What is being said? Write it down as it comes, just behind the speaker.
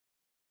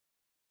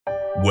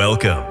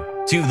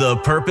Welcome to the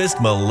Purposed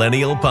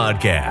Millennial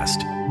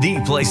Podcast, the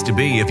place to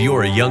be if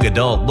you're a young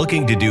adult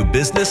looking to do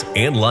business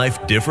and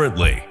life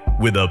differently,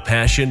 with a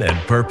passion and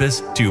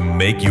purpose to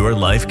make your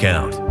life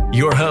count.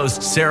 Your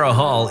host, Sarah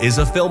Hall, is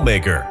a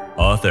filmmaker,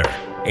 author,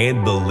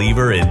 and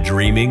believer in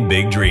dreaming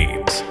big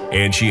dreams.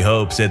 And she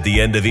hopes at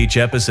the end of each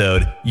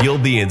episode, you'll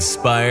be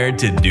inspired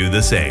to do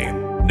the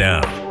same.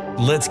 Now,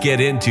 let's get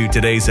into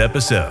today's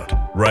episode,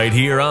 right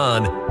here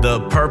on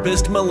the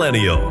Purposed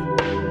Millennial.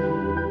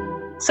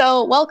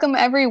 So welcome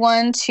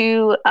everyone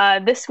to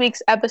this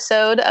week's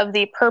episode of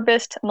the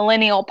Purposed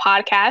Millennial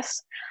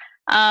Podcast.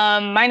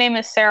 My name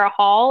is Sarah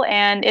Hall,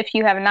 and if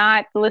you have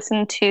not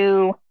listened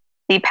to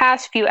the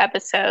past few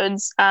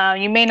episodes,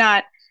 you may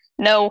not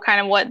know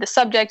kind of what the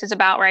subject is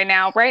about right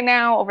now. Right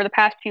now, over the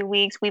past few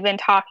weeks, we've been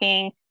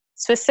talking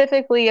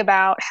specifically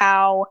about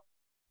how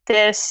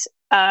this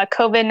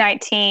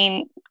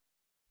COVID-19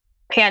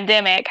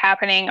 pandemic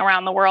happening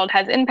around the world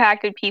has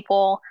impacted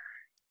people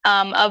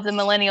of the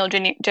millennial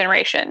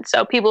generation.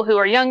 So people who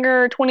are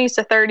younger, 20s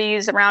to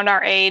 30s, around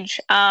our age.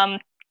 And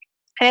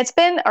it's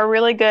been a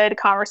really good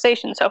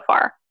conversation so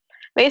far.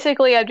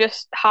 Basically, I've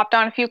just hopped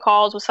on a few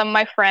calls with some of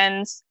my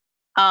friends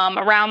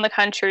around the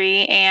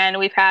country, and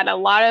we've had a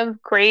lot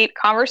of great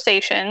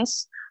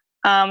conversations,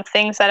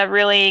 things that have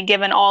really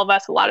given all of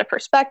us a lot of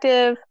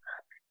perspective,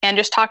 and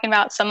just talking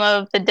about some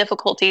of the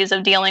difficulties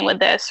of dealing with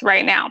this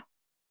right now.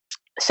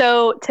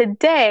 So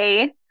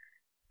today,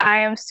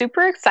 I am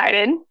super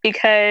excited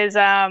because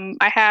I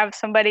have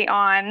somebody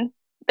on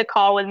the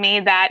call with me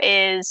that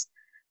is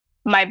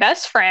my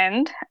best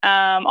friend.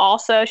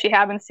 Also, she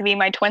happens to be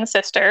my twin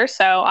sister.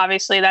 So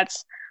obviously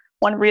that's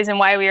one reason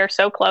why we are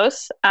so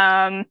close.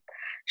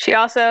 She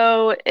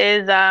also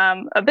is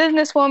a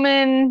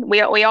businesswoman.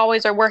 We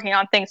always are working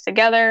on things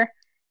together.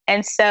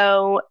 And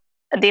so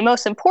the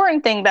most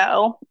important thing,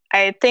 though,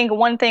 I think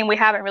one thing we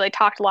haven't really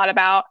talked a lot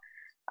about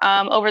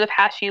over the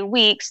past few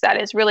weeks that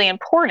is really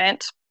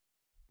important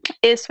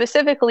is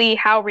specifically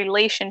how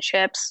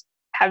relationships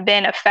have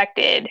been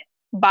affected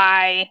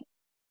by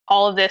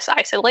all of this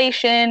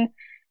isolation,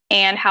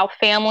 and how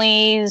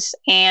families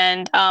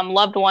and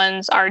loved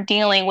ones are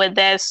dealing with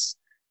this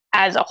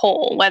as a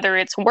whole, whether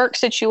it's work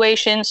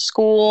situations,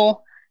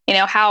 school,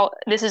 how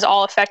this is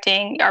all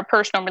affecting our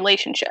personal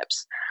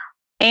relationships.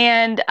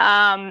 And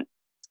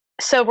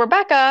so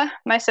Rebecca,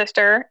 my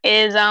sister,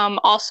 is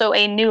also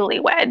a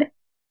newlywed,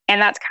 and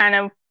that's kind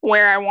of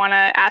where I want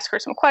to ask her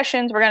some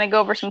questions. We're going to go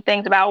over some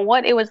things about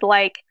what it was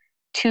like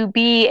to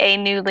be a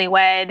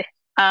newlywed.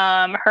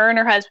 Her and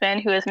her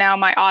husband, who is now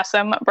my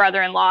awesome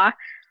brother-in-law,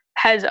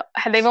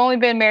 they've only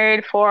been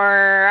married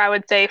for, I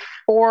would say,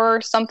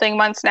 4-something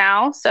months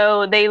now.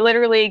 So they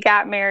literally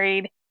got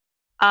married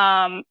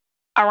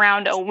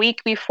around a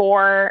week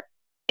before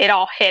it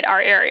all hit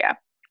our area.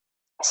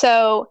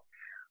 So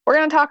we're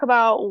going to talk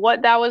about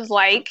what that was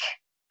like.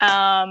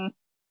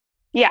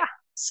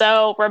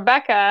 So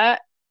Rebecca,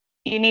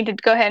 you need to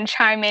go ahead and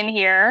chime in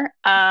here.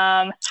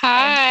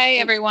 Hi,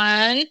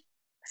 everyone.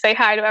 Say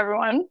hi to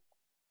everyone.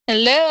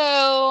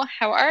 Hello.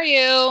 How are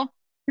you?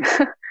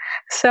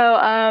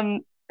 So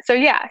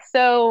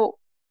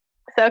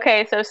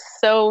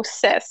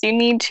sis, you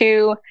need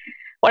to,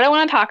 what I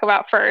want to talk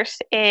about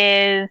first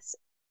is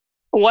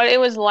what it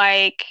was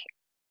like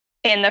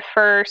in the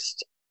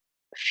first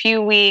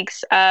few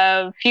weeks,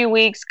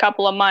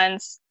 couple of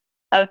months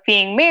of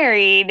being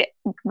married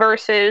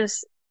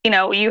versus,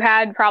 you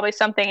had probably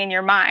something in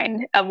your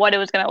mind of what it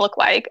was going to look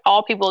like.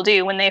 All people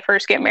do when they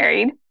first get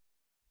married.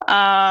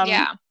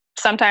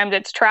 Sometimes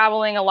it's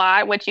traveling a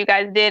lot, which you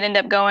guys did end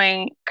up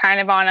going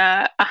kind of on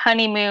a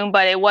honeymoon,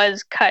 but it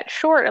was cut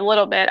short a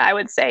little bit, I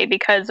would say,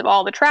 because of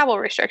all the travel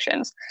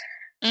restrictions.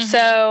 Mm-hmm.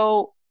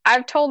 So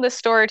I've told this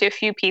story to a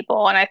few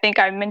people, and I think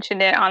I've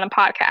mentioned it on the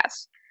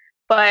podcast.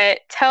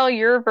 But tell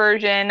your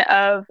version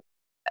of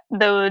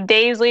the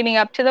days leading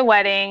up to the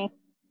wedding,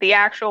 the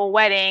actual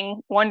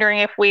wedding, wondering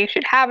if we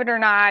should have it or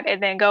not,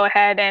 and then go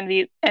ahead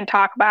and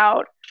talk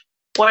about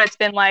what it's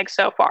been like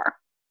so far.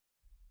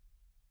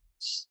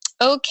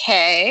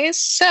 Okay,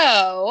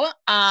 so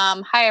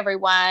hi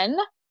everyone.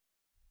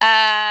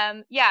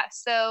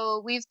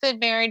 So we've been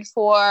married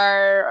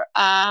for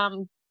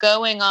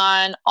going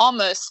on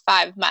almost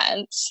 5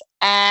 months,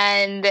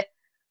 and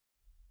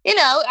it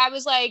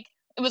was like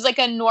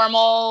a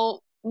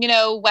normal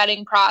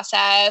wedding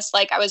process.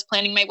 Like I was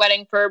planning my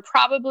wedding for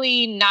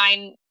probably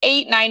 9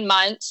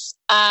 months.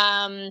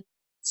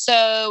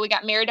 So we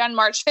got married on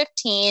March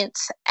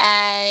 15th,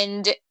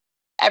 and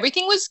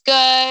everything was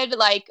good.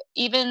 Like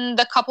even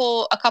a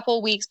couple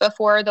weeks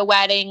before the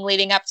wedding,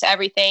 leading up to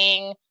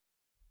everything,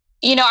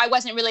 I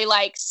wasn't really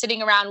like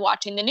sitting around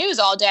watching the news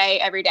all day,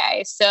 every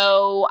day.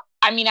 So,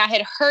 I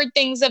had heard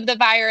things of the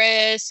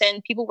virus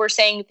and people were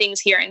saying things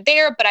here and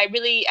there, but I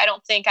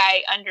don't think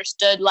I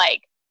understood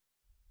like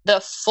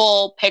the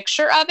full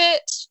picture of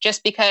it,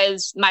 just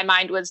because my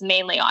mind was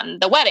mainly on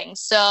the wedding.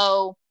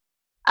 So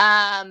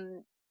I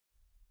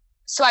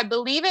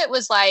believe it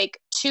was like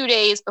 2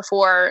 days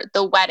before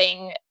the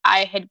wedding,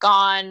 I had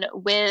gone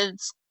with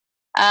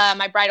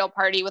my bridal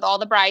party with all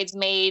the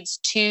bridesmaids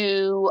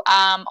to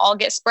all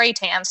get spray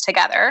tans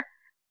together.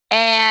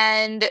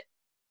 And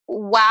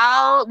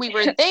while we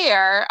were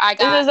there,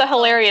 This is a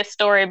hilarious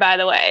story, by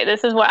the way.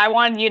 This is what I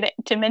wanted you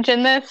to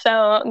mention this,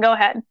 so go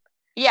ahead.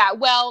 Yeah,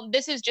 well,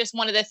 this is just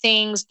one of the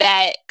things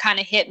that kind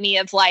of hit me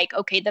of like,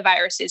 okay, the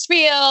virus is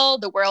real.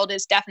 The world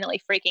is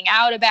definitely freaking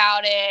out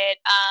about it.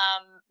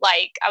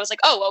 Like, I was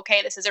like, oh,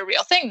 okay, this is a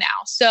real thing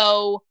now.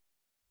 So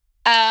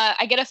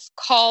I get a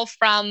call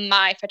from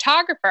my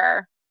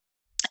photographer,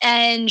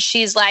 and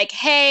she's like,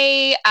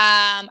 hey,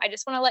 I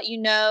just want to let you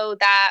know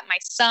that my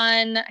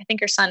son, I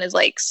think your son is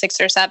like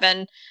 6 or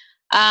 7,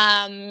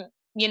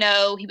 you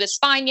know, he was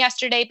fine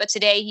yesterday, but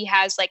today he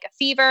has like a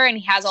fever and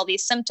he has all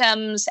these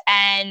symptoms,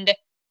 and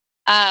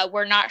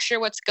we're not sure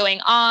what's going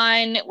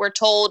on. We're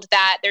told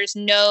that there's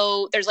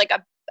like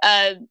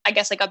I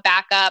guess like a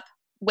backup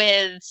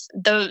with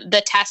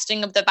the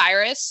testing of the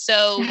virus.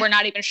 So we're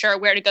not even sure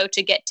where to go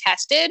to get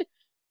tested.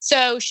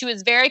 So she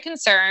was very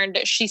concerned.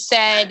 She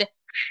said,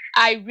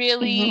 I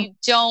really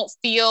don't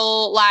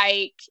feel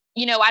like,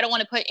 you know, I don't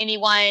want to put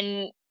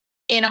anyone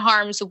in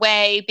harm's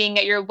way being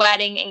at your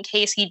wedding in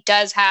case he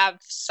does have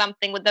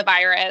something with the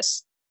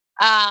virus.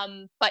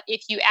 But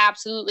if you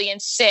absolutely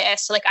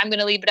insist, like, I'm going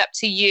to leave it up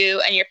to you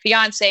and your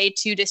fiance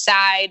to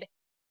decide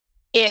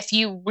if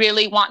you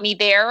really want me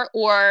there,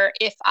 or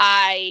if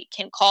I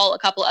can call a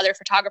couple other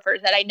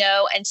photographers that I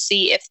know and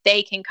see if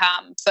they can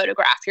come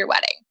photograph your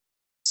wedding.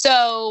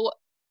 So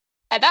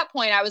at that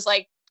point, I was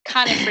like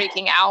kind of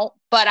freaking out,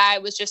 but I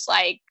was just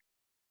like,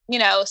 you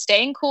know,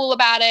 staying cool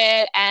about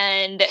it.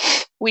 And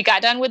we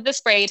got done with the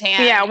spray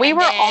tan. Yeah, we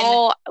were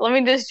all, let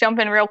me just jump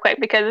in real quick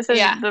because this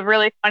is the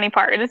really funny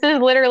part. This is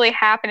literally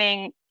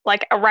happening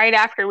like right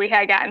after we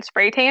had gotten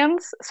spray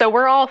tans. So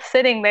we're all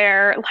sitting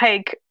there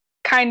like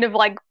kind of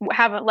like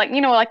having like,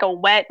 you know, like a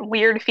wet,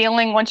 weird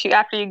feeling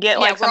after you get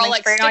like something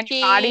sprayed on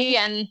your body.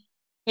 And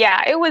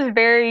yeah, it was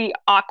very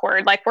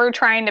awkward. Like, we're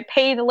trying to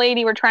pay the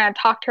lady. We're trying to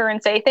talk to her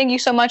and say, thank you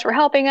so much for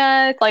helping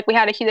us. Like, we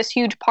had this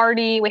huge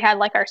party. We had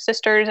like our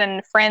sisters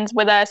and friends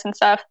with us and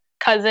stuff,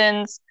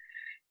 cousins.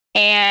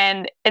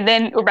 And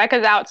then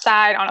Rebecca's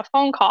outside on a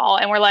phone call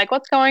and we're like,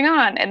 what's going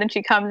on? And then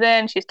she comes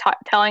in, she's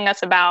telling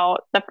us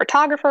about the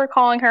photographer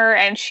calling her.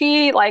 And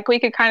she, like, we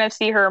could kind of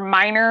see her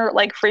minor,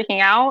 like,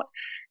 freaking out.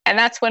 And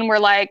that's when we're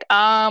like,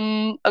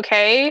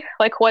 okay,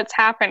 like, what's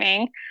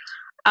happening?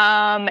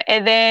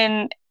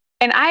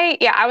 And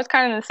I was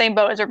kind of in the same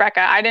boat as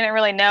Rebecca. I didn't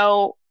really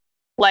know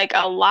like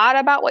a lot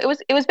about what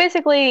it was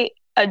basically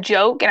a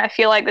joke. And I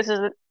feel like this is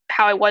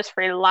how it was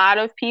for a lot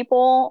of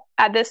people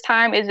at this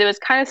time, is it was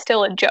kind of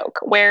still a joke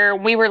where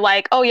we were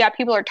like, oh yeah,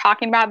 people are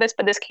talking about this,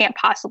 but this can't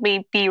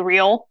possibly be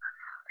real.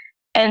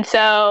 And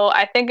so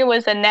I think it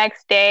was the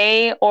next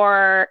day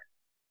or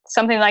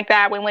something like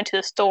that, we went to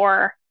the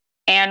store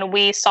and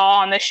we saw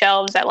on the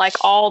shelves that like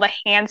all the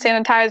hand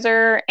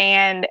sanitizer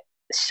and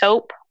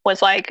soap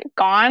was like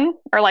gone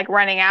or like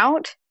running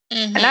out.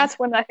 And that's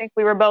when I think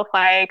we were both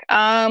like,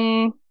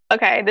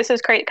 okay, this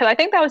is crazy. Cause I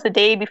think that was the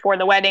day before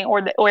the wedding or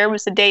it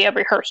was the day of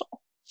rehearsal.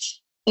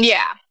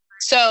 Yeah.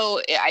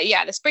 So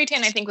yeah, the spray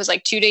tan I think was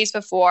like 2 days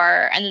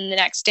before. And then the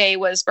next day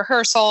was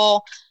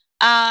rehearsal.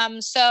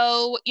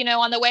 So, you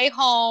know, on the way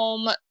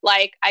home,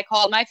 like I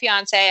called my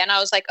fiance and I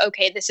was like,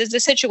 okay, this is the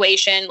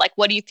situation. Like,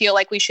 what do you feel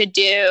like we should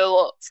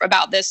do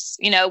about this,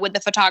 you know, with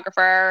the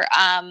photographer?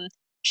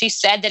 She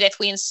said that if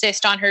we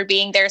insist on her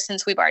being there,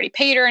 since we've already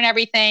paid her and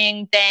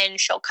everything, then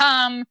she'll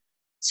come.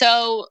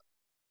 So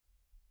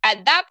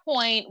at that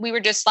point, we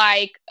were just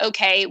like,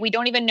 okay, we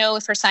don't even know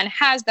if her son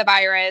has the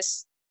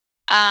virus.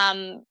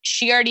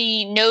 She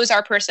already knows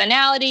our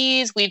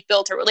personalities. We've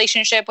built a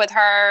relationship with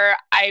her.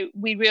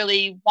 We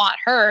really want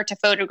her to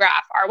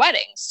photograph our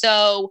wedding.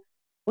 So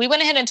we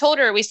went ahead and told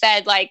her, we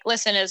said, like,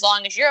 listen, as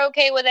long as you're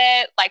okay with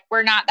it, like,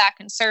 we're not that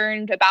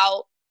concerned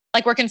about,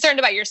 like, we're concerned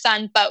about your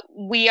son, but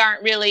we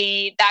aren't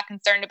really that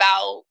concerned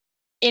about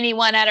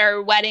anyone at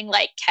our wedding,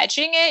 like,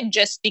 catching it,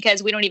 just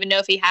because we don't even know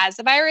if he has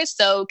the virus.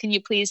 So can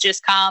you please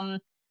just come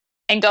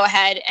and go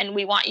ahead, and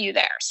we want you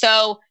there.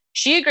 So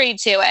she agreed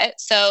to it.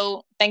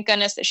 So thank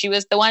goodness that she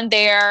was the one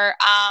there.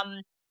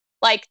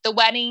 Like, the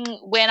wedding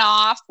went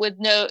off with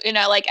no, you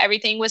know, like,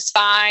 everything was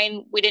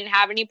fine. We didn't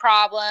have any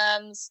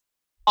problems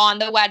on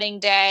the wedding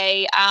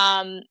day.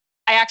 I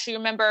actually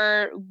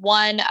remember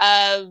one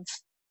of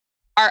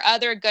our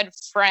other good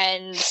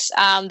friends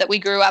that we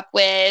grew up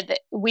with,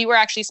 we were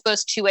actually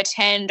supposed to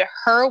attend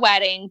her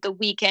wedding the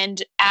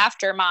weekend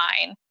after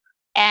mine.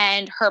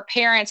 And her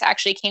parents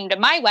actually came to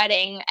my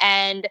wedding,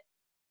 and,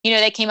 you know,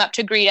 they came up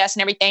to greet us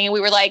and everything. And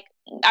we were like,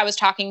 I was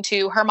talking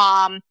to her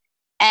mom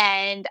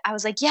and I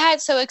was like, yeah,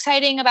 it's so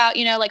exciting about,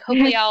 you know, like,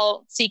 hopefully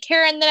I'll see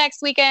Karen the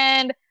next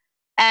weekend.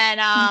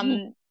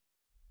 And,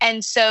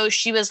 and so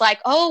she was like,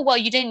 oh, well,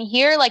 you didn't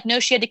hear? Like, no,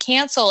 she had to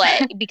cancel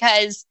it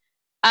because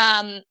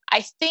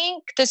I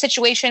think the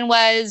situation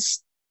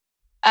was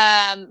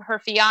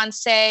her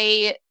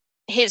fiance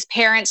his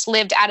parents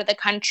lived out of the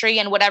country,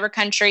 and whatever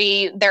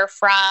country they're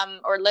from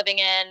or living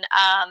in,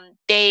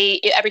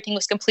 everything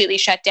was completely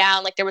shut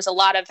down. Like there was a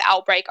lot of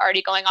outbreak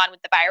already going on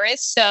with the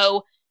virus.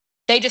 So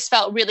they just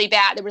felt really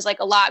bad. There was like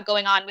a lot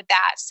going on with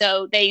that.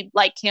 So they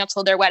like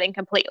canceled their wedding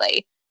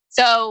completely.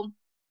 So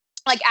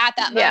like at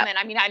that moment,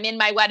 I mean, I'm in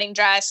my wedding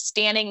dress,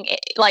 standing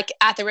like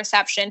at the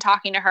reception,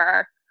 talking to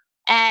her.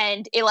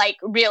 And it like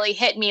really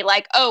hit me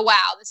like, oh,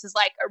 wow, this is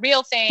like a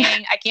real thing.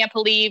 I can't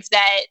believe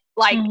that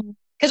like,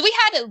 because we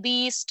had at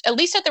least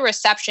at the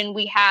reception,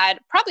 we had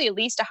probably at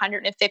least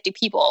 150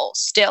 people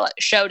still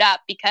showed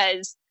up,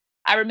 because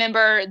I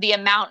remember the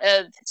amount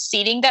of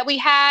seating that we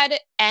had,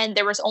 and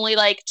there was only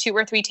like 2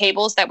 or 3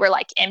 tables that were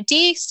like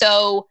empty.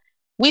 So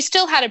we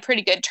still had a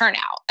pretty good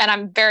turnout, and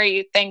I'm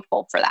very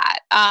thankful for that.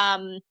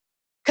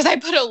 Because I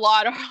put a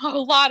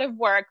lot of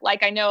work,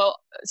 like I know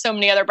so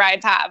many other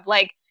brides have.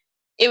 Like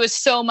it was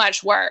so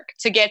much work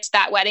to get to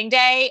that wedding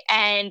day,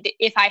 and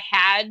if I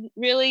had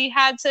really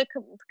had to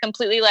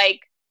completely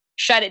like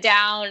shut it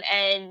down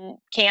and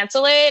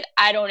cancel it,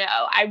 I don't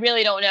know. I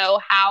really don't know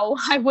how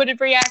I would have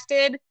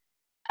reacted.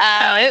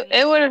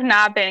 It would have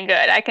not been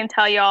good. I can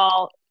tell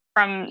y'all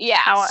from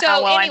how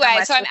well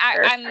anyway,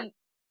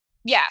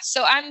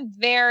 so I'm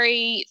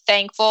very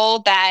thankful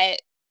that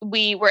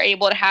we were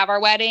able to have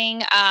our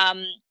wedding.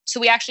 So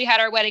we actually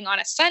had our wedding on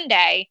a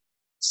Sunday.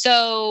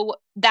 So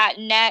that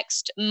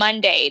next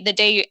Monday, the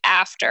day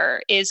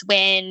after, is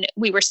when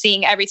we were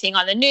seeing everything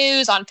on the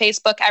news, on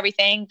Facebook,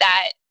 everything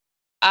that,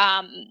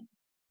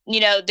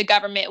 the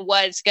government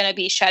was going to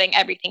be shutting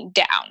everything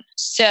down.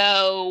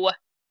 So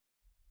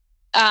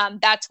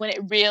that's when it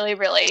really,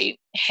 really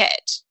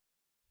hit.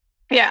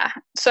 Yeah.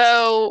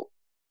 So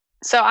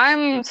to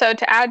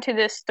add to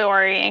this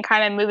story and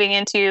kind of moving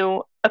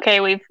into,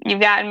 okay,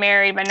 you've gotten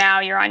married, but now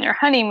you're on your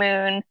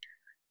honeymoon.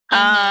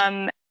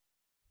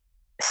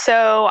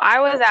 So I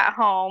was at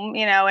home,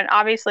 and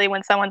obviously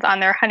when someone's on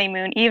their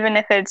honeymoon, even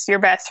if it's your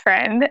best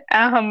friend,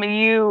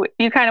 you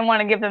kind of want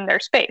to give them their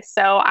space.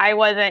 So I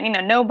wasn't,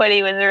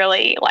 nobody was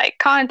really like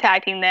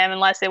contacting them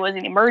unless it was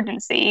an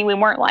emergency. We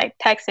weren't like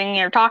texting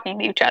or talking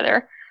to each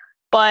other,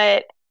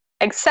 but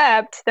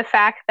except the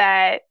fact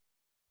that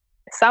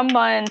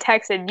someone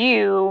texted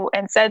you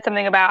and said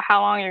something about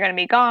how long you're going to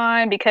be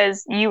gone,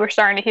 because you were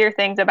starting to hear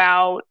things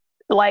about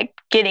like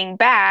getting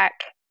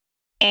back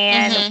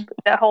and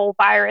the whole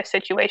virus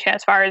situation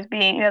as far as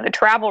being, the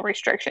travel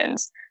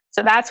restrictions.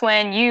 So that's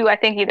when you, I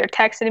think, either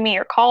texted me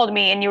or called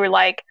me, and you were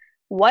like,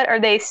 what are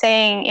they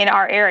saying in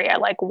our area?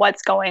 Like,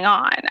 what's going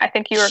on? I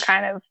think you were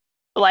kind of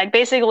like,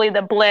 basically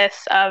the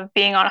bliss of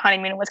being on a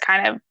honeymoon was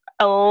kind of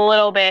a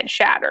little bit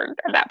shattered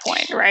at that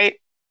point, right?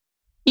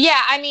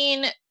 Yeah, I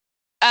mean,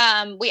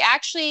 we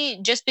actually,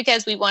 just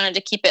because we wanted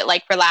to keep it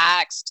like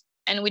relaxed,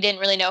 and we didn't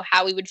really know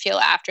how we would feel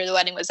after the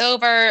wedding was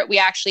over, we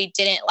actually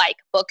didn't like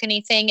book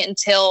anything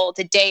until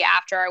the day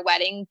after our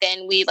wedding.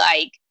 Then we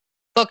like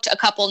booked a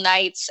couple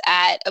nights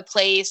at a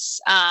place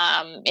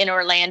in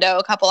Orlando,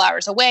 a couple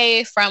hours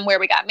away from where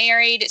we got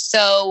married.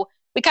 So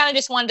we kind of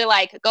just wanted to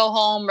like go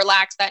home,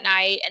 relax that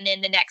night. And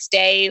then the next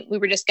day we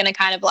were just going to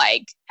kind of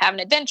like have an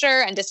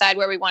adventure and decide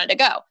where we wanted to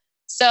go.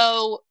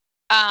 So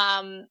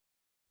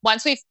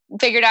once we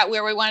figured out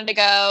where we wanted to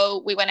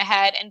go, we went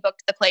ahead and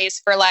booked the place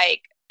for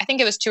like, I think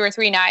it was 2 or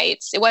 3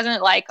 nights. It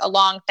wasn't like a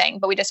long thing,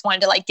 but we just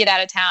wanted to like get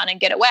out of town and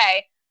get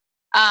away.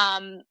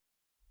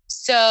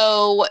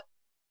 So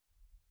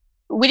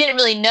we didn't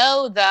really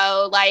know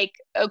though, like,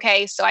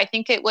 okay, so I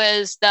think it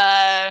was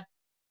the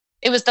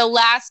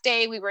last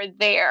day we were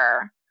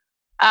there.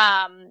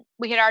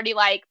 We had already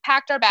like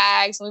packed our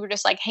bags, and we were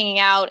just like hanging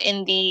out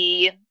in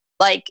the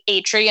like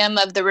atrium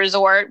of the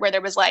resort where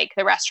there was like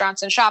the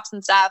restaurants and shops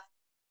and stuff.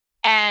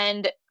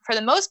 And for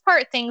the most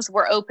part, things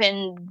were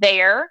open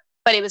there,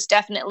 but it was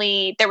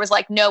definitely, there was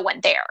like no one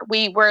there.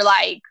 We were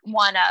like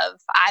one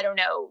of, I don't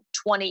know,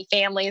 20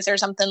 families or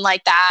something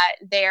like that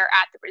there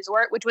at the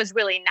resort, which was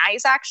really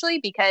nice actually,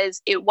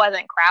 because it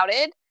wasn't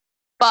crowded,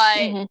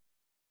 but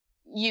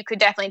you could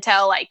definitely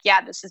tell like, yeah,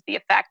 this is the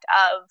effect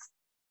of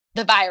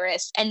the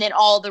virus. And then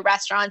all the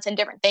restaurants and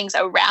different things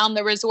around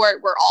the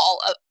resort were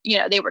all,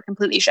 they were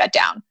completely shut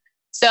down.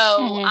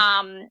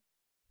 So,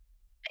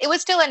 it was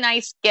still a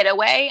nice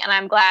getaway, and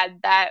I'm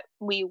glad that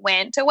we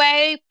went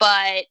away,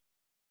 but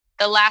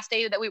the last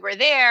day that we were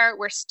there,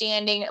 we're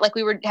standing, like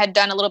had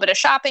done a little bit of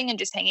shopping and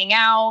just hanging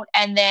out.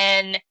 And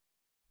then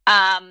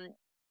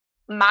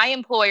my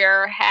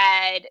employer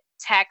had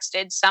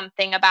texted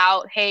something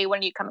about, hey,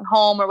 when are you coming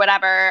home or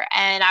whatever?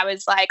 And I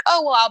was like,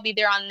 oh, well, I'll be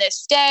there on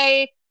this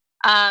day.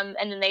 And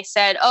then they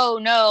said,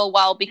 oh, no,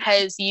 well,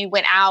 because you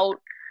went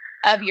out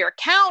of your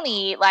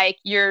county, like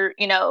you're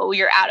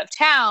out of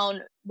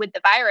town with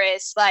the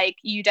virus, like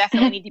you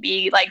definitely need to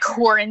be like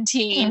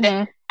quarantined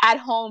at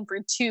home for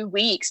 2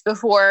 weeks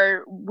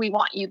before we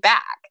want you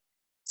back.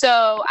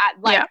 So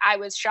I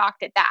was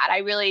shocked at that. I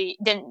really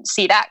didn't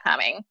see that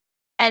coming.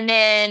 And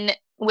then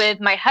with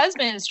my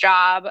husband's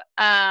job,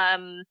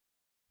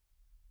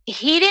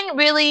 he didn't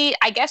really,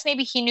 I guess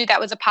maybe he knew that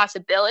was a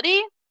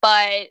possibility,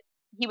 but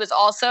he was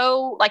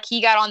also like,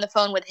 he got on the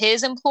phone with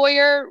his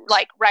employer,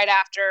 like right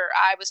after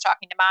I was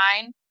talking to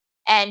mine.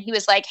 And he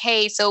was like,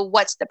 hey, so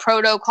what's the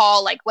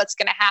protocol? Like, what's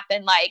going to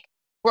happen? Like,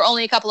 we're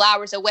only a couple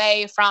hours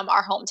away from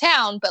our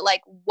hometown, but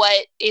like,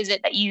 what is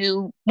it that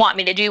you want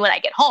me to do when I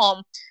get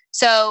home?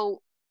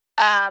 So,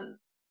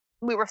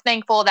 we were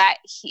thankful that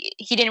he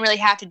didn't really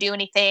have to do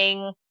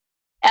anything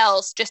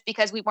else, just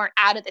because we weren't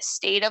out of the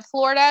state of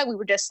Florida. We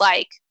were just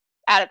like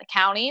out of the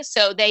county.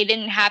 So they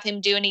didn't have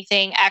him do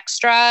anything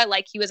extra.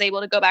 Like, he was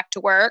able to go back to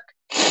work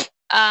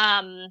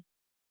the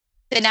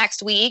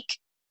next week.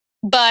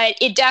 But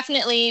it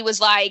definitely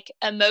was like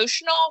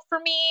emotional for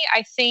me.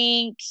 I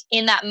think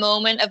in that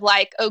moment of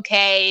like,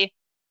 okay,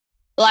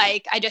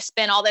 like I just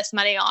spent all this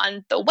money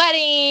on the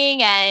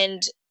wedding,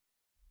 and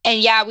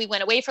yeah, we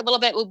went away for a little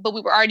bit, but we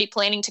were already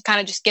planning to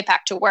kind of just get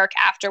back to work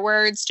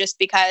afterwards, just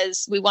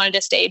because we wanted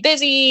to stay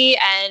busy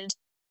and,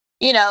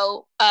 you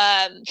know,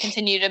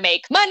 continue to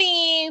make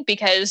money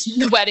because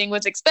the wedding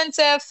was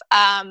expensive.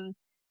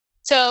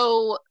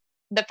 So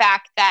the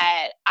fact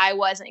that I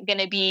wasn't going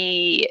to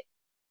be,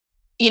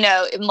 you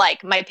know,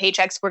 like my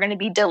paychecks were going to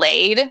be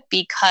delayed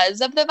because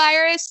of the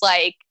virus,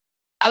 like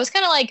I was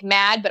kind of like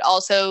mad, but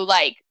also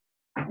like,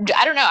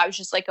 I don't know, I was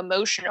just like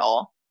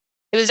emotional.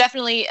 It was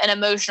definitely an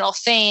emotional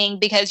thing,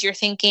 because you're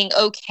thinking,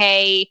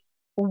 okay,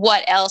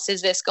 what else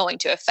is this going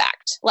to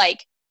affect?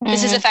 Like,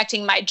 this is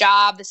affecting my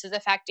job. This is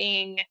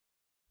affecting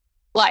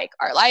like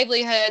our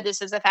livelihood. This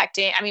is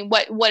affecting, I mean,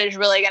 what is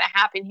really going to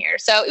happen here?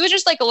 So it was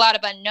just like a lot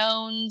of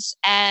unknowns.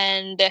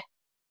 And,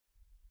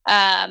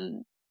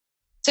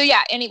 so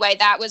yeah, anyway,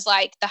 that was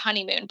like the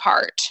honeymoon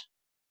part.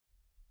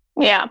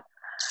 Yeah.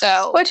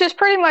 So, which is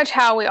pretty much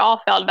how we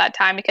all felt at that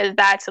time, because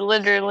that's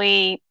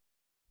literally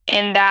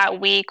in that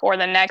week or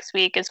the next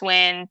week is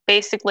when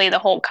basically the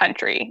whole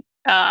country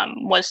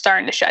was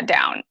starting to shut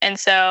down. And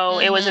so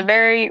it was a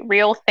very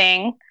real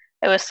thing.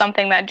 It was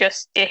something that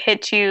just, it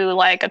hit you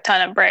like a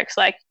ton of bricks.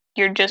 Like,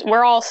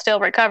 we're all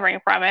still recovering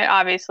from it,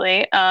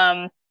 obviously.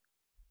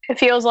 It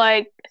feels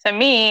like, to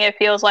me, it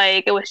feels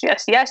like it was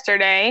just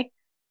yesterday.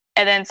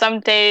 And then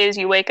some days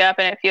you wake up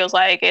and it feels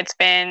like it's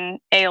been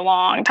a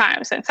long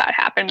time since that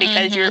happened,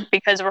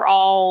 because we're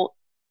all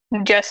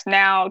just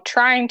now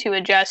trying to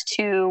adjust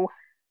to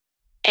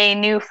a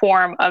new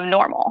form of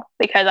normal,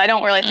 because I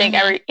don't really think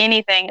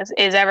anything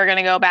is ever going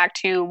to go back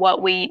to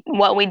what we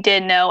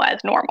did know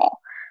as normal.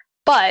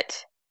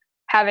 But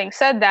having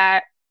said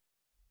that,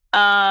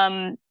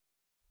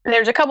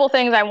 there's a couple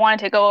things I wanted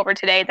to go over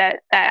today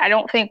that I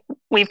don't think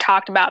we've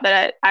talked about,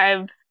 that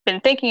I've been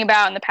thinking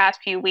about in the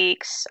past few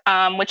weeks,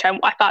 which I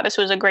thought this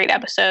was a great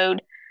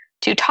episode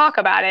to talk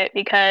about it,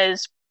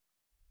 because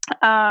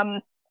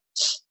over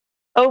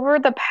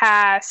the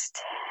past,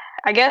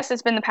 I guess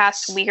it's been the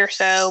past week or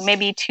so,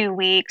 maybe 2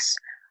 weeks,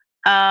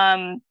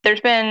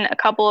 there's been a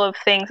couple of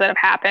things that have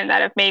happened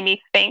that have made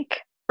me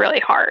think really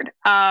hard.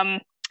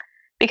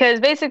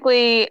 Because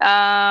basically,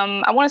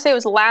 I want to say it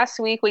was last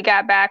week we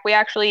got back. We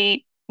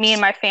actually, me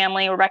and my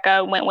family,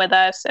 Rebecca went with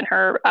us, and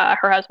her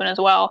husband as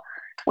well.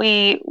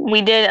 We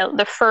did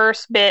the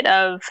first bit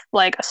of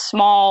like a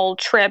small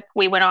trip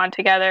we went on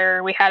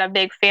together. We had a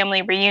big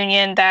family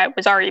reunion that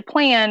was already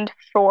planned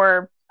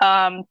for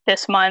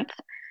this month,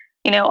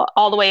 you know,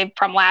 all the way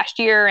from last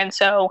year. And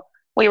so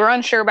we were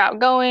unsure about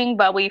going,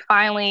 but we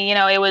finally, you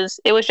know, it was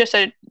just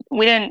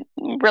we didn't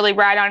really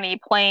ride on any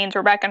planes.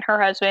 Rebecca and her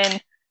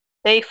husband,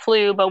 they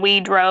flew, but we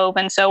drove.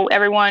 And so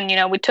everyone, you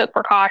know, we took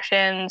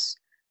precautions.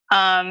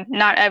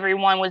 Not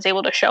everyone was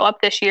able to show up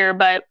this year,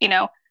 but, you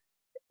know,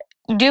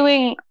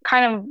 going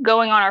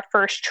on our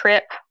first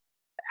trip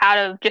out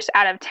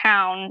of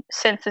town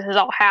since this has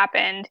all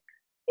happened,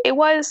 it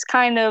was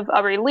kind of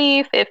a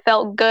relief. It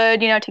felt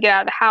good, you know, to get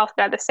out of the house,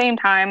 but at the same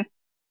time,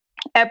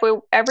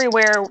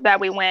 everywhere that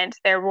we went,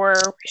 there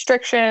were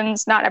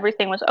restrictions. Not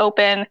everything was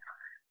open.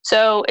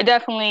 So it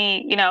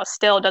definitely, you know,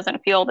 still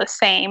doesn't feel the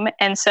same.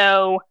 And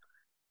so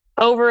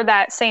over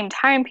that same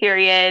time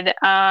period,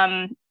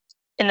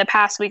 in the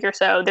past week or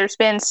so, there's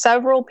been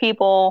several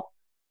people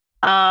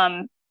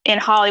in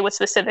Hollywood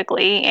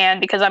specifically, and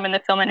because I'm in the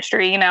film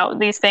industry, you know,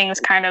 these things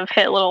kind of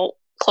hit a little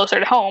closer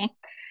to home.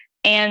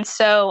 And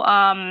so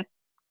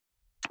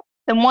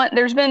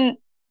there's been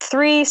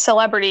 3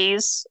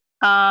 celebrities.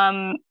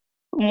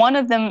 One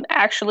of them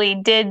actually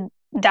did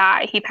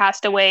die. He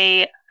passed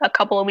away a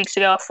couple of weeks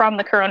ago from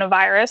the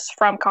coronavirus,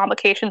 from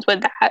complications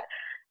with that.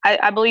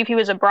 I believe he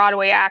was a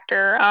Broadway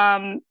actor.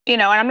 You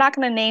know, and I'm not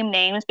going to name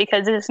names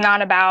because it's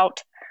not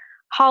about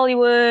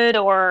Hollywood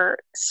or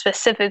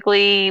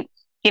specifically,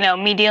 you know,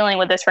 me dealing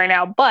with this right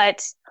now.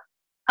 But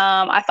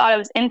I thought it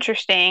was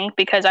interesting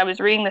because I was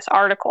reading this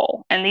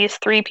article, and these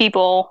 3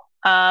 people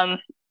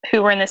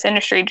who were in this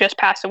industry just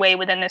passed away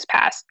within this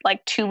past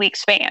like 2-week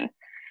span.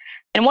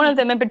 And one of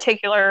them in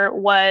particular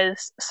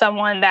was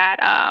someone that,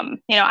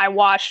 you know, I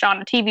watched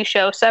on a TV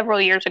show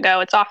several years ago.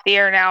 It's off the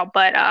air now,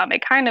 but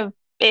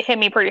it hit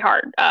me pretty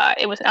hard.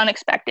 It was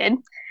unexpected.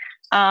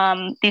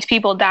 These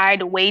people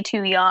died way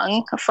too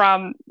young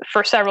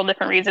for several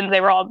different reasons.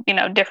 They were all, you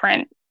know,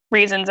 different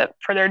reasons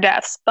for their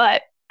deaths.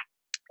 But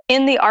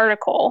in the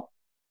article,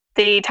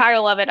 the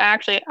title of it,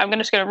 I'm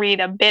just going to read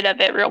a bit of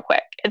it real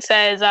quick. It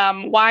says,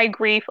 why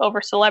grief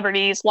over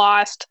celebrities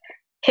lost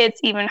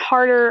hits even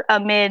harder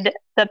amid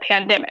the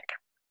pandemic.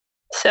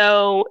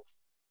 So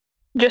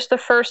just the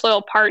first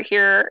little part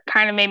here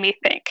kind of made me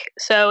think.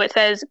 So it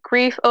says,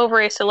 grief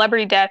over a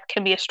celebrity death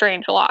can be a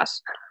strange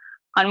loss.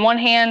 On one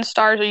hand,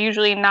 stars are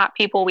usually not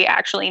people we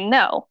actually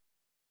know.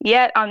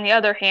 Yet, on the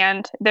other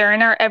hand, they're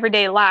in our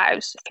everyday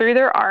lives through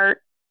their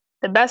art,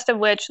 the best of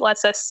which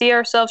lets us see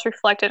ourselves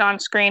reflected on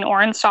screen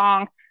or in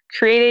song,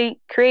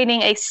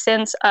 creating a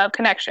sense of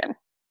connection.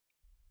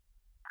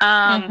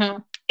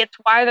 It's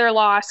why their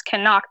loss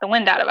can knock the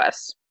wind out of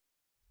us.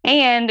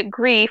 And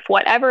grief,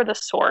 whatever the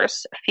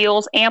source,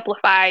 feels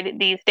amplified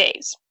these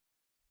days.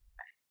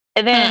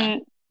 And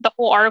then the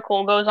whole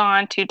article goes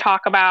on to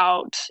talk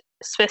about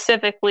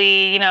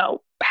specifically,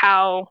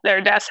 how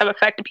their deaths have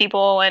affected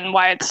people and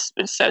why it's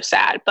so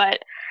sad.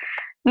 But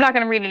I'm not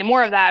going to read any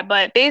more of that.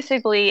 But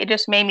basically, it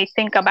just made me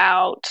think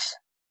about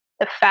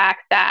the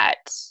fact that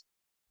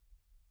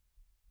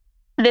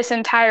this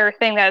entire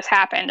thing that has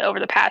happened over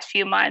the past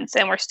few months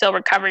and we're still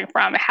recovering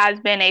from has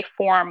been a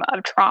form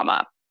of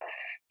trauma.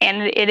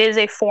 And it is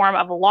a form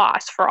of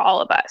loss for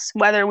all of us,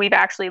 whether we've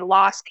actually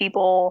lost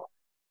people,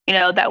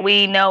 that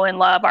we know and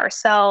love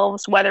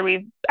ourselves, whether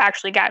we've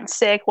actually gotten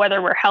sick,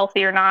 whether we're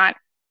healthy or not.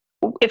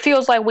 It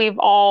feels like we've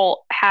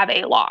all have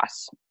a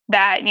loss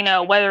that,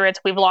 whether it's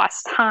we've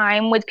lost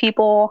time with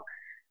people,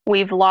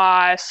 we've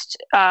lost,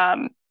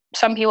 some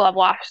people have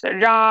lost their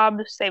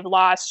jobs, they've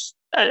lost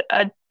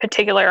a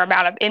particular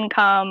amount of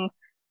income.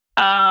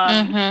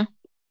 For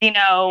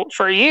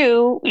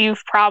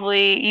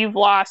you've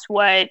lost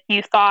what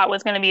you thought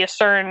was going to be a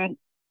certain,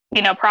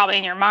 probably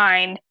in your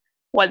mind,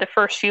 what the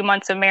first few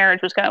months of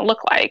marriage was going to look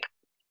like.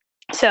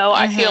 So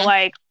I feel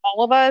like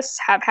all of us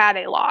have had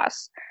a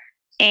loss.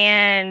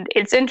 And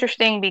it's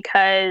interesting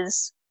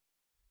because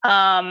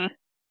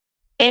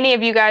any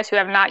of you guys who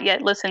have not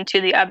yet listened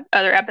to the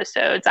other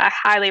episodes, I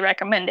highly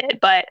recommend it.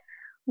 But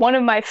one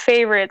of my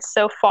favorites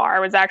so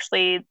far was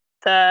actually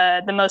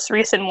the most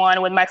recent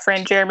one with my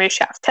friend Jeremy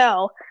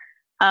Shaftel.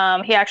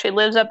 He actually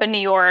lives up in New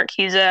York.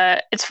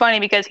 It's funny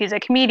because he's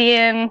a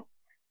comedian.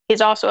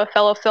 He's also a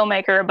fellow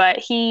filmmaker, but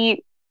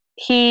he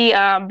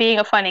being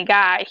a funny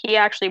guy, he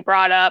actually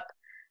brought up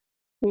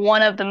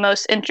one of the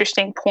most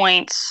interesting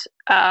points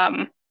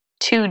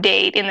to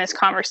date in this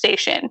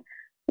conversation,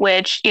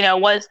 which,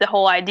 was the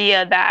whole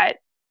idea that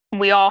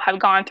we all have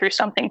gone through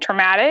something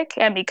traumatic.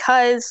 And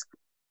because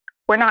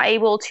we're not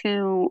able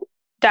to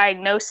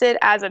diagnose it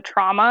as a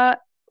trauma,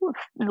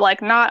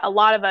 like not a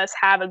lot of us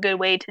have a good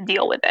way to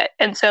deal with it.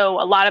 And so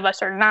a lot of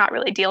us are not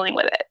really dealing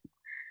with it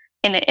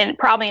in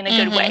probably in a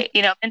good way.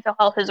 Mental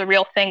health is a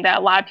real thing that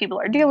a lot of people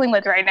are dealing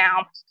with right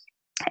now.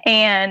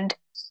 And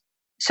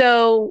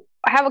so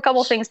I have a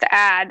couple things to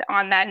add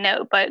on that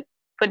note, but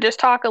just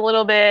talk a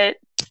little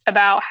bit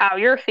about how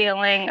you're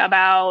feeling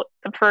about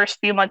the first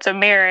few months of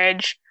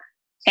marriage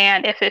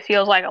and if it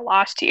feels like a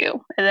loss to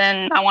you. And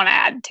then I want to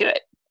add to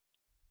it.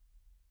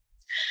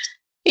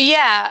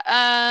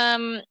 Yeah.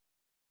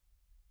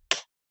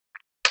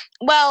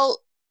 Well,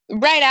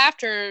 right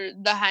after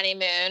the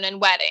honeymoon and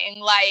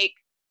wedding,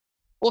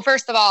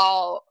 first of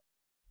all,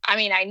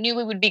 I knew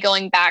we would be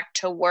going back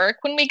to work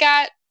when we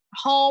got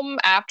home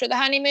after the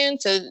honeymoon.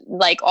 So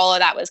all of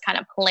that was kind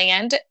of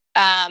planned,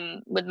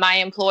 with my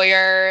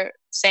employer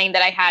saying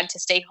that I had to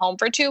stay home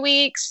for 2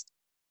 weeks.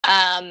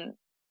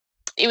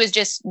 It was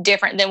just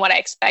different than what I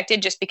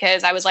expected, just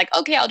because I was like,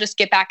 okay, I'll just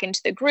get back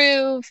into the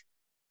groove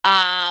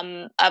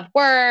of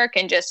work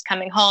and just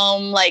coming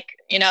home,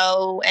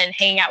 and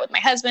hanging out with my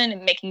husband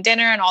and making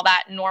dinner and all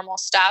that normal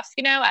stuff,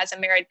 as a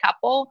married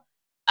couple.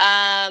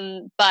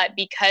 But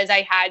because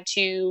I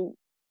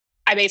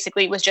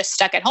basically was just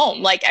stuck at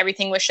home.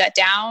 Everything was shut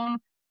down.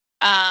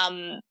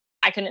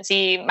 I couldn't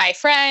see my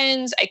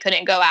friends. I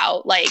couldn't go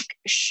out,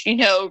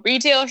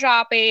 retail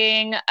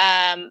shopping.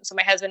 So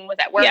my husband was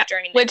at work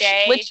during the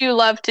day. Which you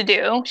love to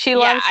do. She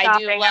loves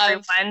shopping,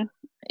 everyone.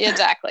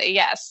 Exactly,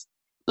 yes.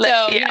 So,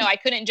 I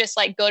couldn't just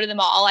go to the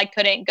mall. I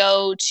couldn't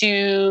go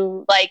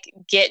to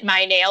get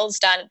my nails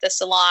done at the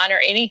salon or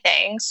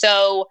anything.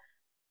 So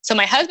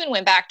my husband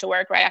went back to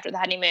work right after the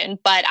honeymoon,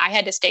 but I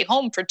had to stay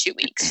home for 2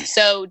 weeks.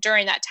 So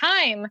during that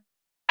time,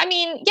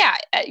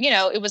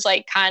 it was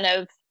kind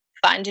of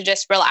fun to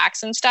just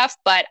relax and stuff,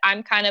 but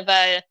I'm kind of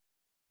a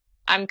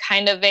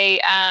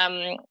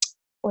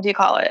what do you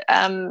call it?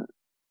 I'm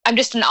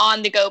just an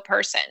on the go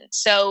person.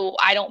 So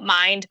I don't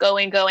mind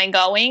going.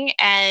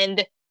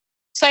 And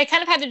so I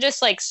kind of had to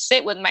just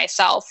sit with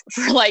myself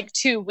for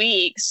 2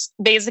 weeks,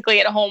 basically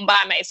at home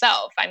by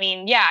myself.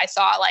 I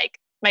saw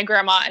my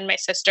grandma and my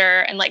sister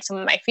and some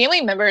of my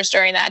family members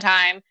during that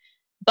time.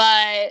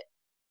 But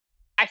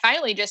I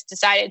finally just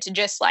decided to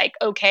just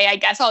okay, I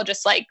guess I'll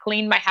just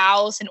clean my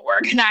house and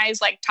organize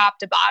top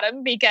to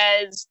bottom,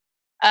 because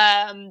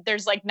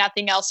there's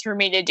nothing else for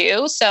me to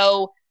do.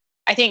 So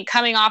I think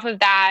coming off of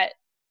that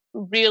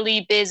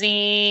really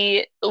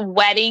busy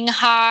wedding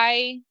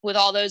high with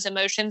all those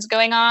emotions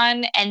going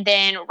on, and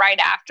then right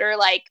after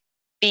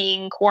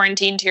being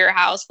quarantined to your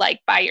house, like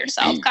by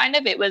yourself, kind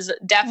of. It was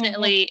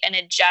definitely an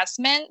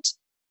adjustment.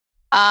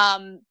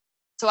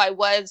 So I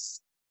was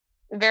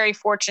very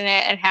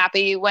fortunate and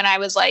happy when I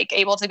was like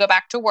able to go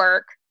back to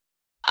work,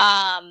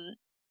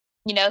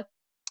 you know,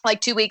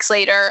 like 2 weeks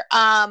later.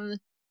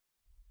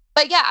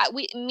 But yeah,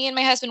 me and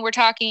my husband were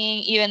talking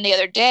even the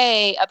other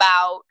day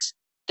about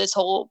this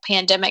whole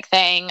pandemic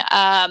thing.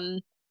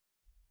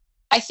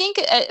 I think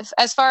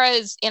as far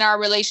as in our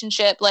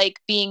relationship, like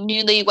being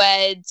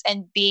newlyweds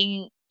and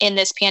being in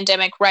this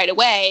pandemic right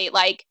away,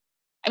 like,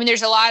 I mean,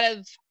 there's a lot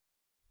of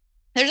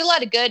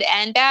good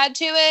and bad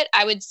to it.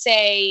 I would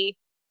say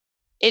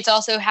it's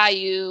also how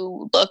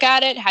you look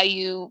at it, how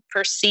you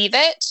perceive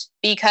it,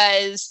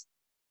 because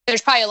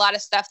there's probably a lot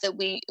of stuff that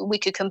we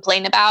could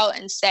complain about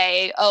and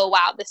say, oh,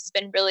 wow, this has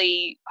been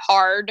really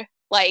hard,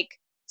 like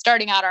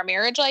starting out our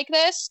marriage like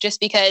this, just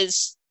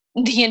because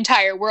the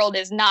entire world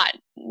is not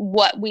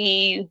what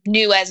we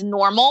knew as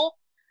normal.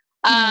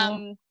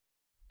 But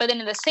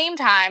then at the same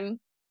time,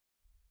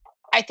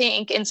 I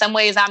think in some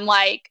ways I'm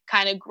like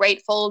kind of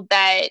grateful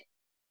that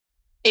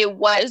it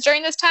was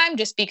during this time,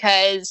 just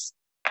because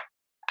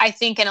I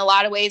think in a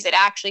lot of ways it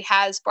actually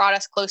has brought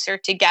us closer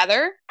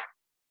together.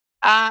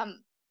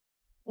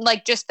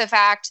 Like just the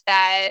fact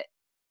that,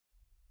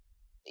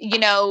 you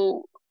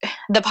know,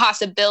 the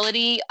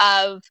possibility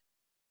of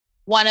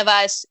one of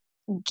us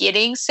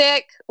getting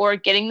sick or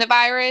getting the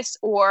virus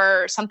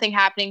or something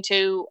happening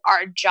to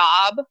our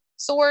job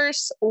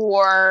source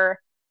or,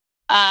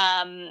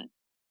 you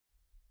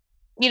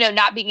know,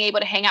 not being able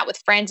to hang out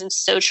with friends and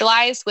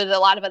socialize with a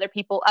lot of other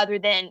people other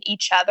than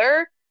each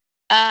other.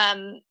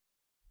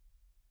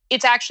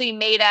 It's actually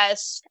made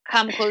us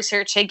come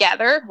closer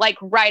together, like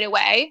right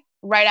away,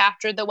 right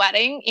after the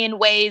wedding, in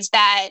ways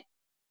that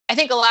I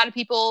think a lot of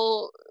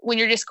people, when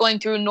you're just going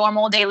through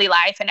normal daily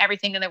life and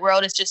everything in the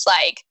world is just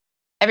like,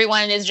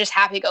 everyone is just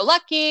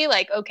happy-go-lucky,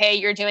 like, okay,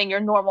 you're doing your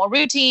normal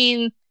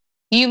routine.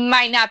 You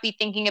might not be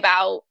thinking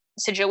about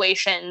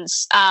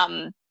situations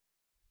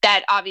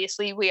that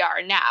obviously we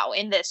are now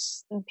in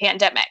this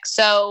pandemic.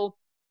 So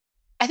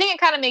I think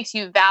it kind of makes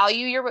you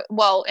value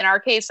well, in our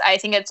case, I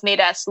think it's made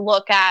us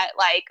look at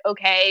like,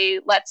 okay,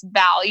 let's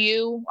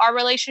value our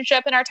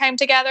relationship and our time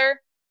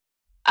together.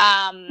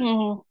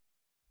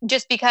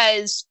 Just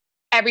because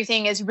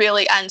everything is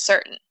really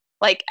uncertain.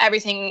 Like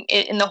everything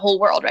in the whole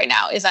world right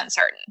now is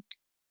uncertain.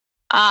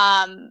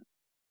 I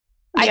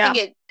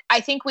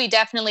think we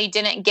definitely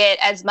didn't get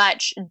as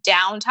much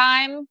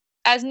downtime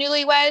as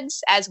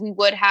newlyweds as we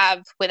would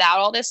have without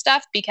all this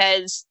stuff,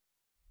 because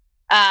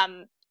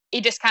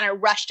it just kind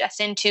of rushed us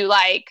into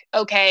like,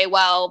 okay,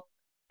 well,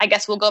 I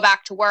guess we'll go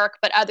back to work,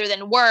 but other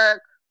than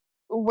work,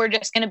 we're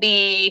just going to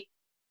be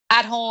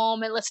at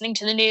home and listening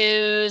to the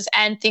news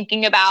and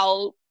thinking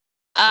about,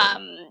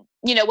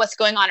 you know, what's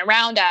going on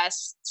around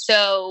us.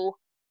 So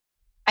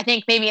I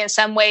think maybe in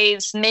some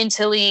ways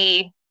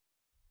mentally,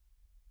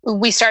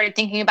 we started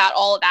thinking about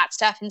all of that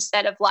stuff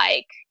instead of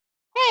like,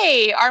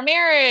 hey, our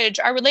marriage,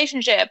 our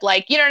relationship,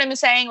 like, you know what I'm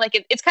saying?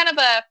 Like it's kind of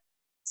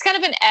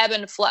an ebb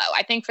and flow.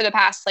 I think for the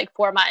past like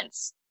 4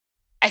 months,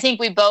 I think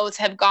we both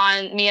have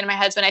gone, me and my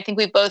husband, I think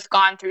we've both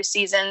gone through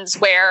seasons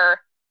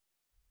where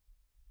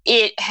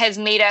it has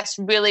made us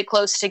really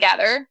close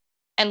together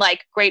and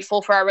like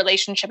grateful for our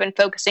relationship and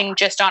focusing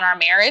just on our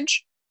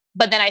marriage.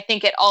 But then I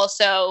think it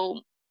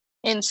also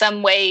in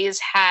some ways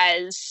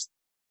has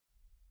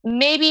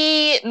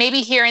maybe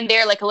here and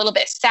there, like a little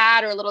bit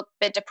sad or a little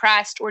bit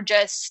depressed, or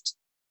just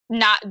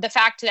not the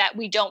fact that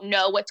we don't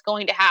know what's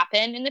going to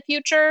happen in the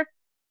future.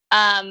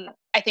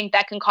 I think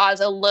that can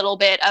cause a little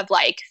bit of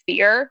like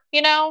fear,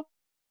 you know?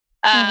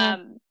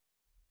 And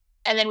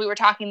then we were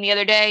talking the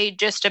other day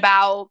just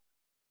about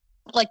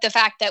like the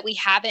fact that we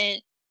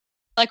haven't,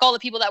 like all the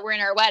people that were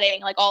in our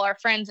wedding, like all our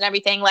friends and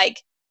everything,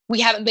 like we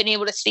haven't been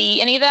able to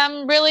see any of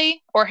them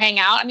really or hang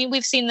out. I mean,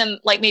 we've seen them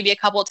like maybe a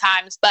couple of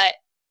times, but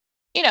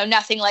you know,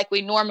 nothing like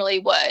we normally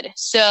would.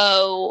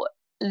 So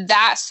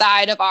that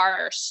side of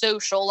our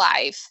social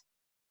life,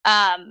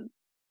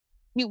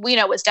 you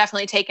know, was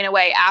definitely taken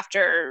away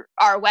after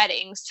our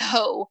wedding.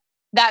 So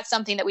that's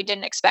something that we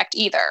didn't expect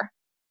either.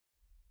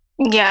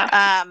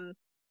 Yeah.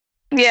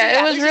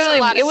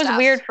 It was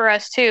weird for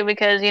us too,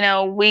 because, you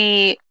know,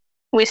 we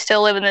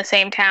still live in the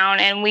same town,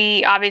 and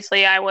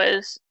I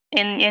was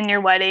in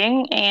your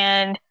wedding,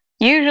 and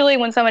usually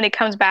when somebody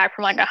comes back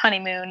from like a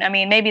honeymoon, I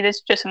mean, maybe this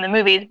is just in the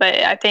movies,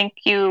 but I think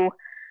you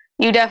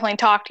definitely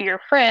talk to your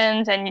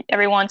friends and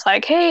everyone's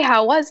like, hey,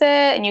 how was it?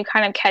 And you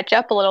kind of catch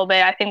up a little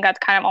bit. I think that's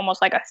kind of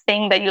almost like a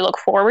thing that you look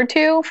forward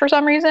to for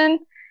some reason.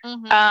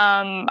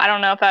 I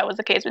don't know if that was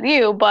the case with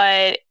you,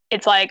 but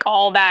it's like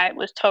all that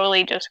was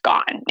totally just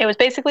gone. It was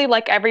basically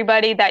like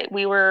everybody that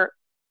we are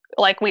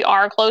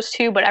close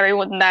to, but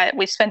everyone that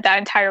we spent that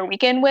entire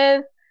weekend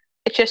with,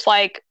 it's just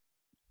like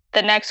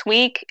the next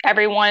week,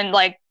 everyone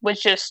like was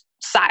just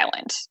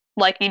silent.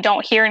 Like you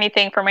don't hear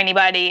anything from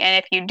anybody.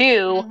 And if you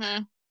do,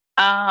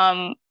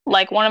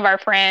 like one of our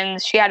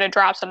friends, she had to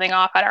drop something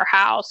off at our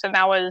house, and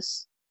that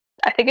was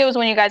I think it was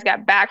when you guys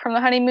got back from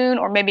the honeymoon,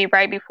 or maybe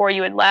right before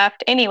you had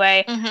left.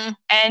 Anyway,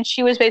 and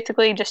she was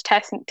basically just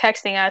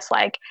texting us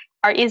like,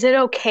 is it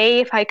okay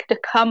if I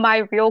could come by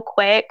real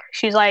quick?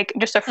 She's like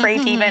just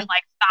afraid to even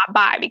like stop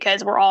by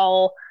because we're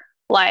all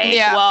like,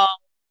 well,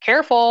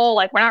 careful.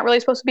 Like, we're not really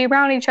supposed to be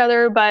around each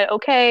other, but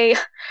okay.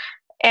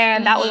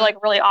 And that was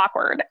like really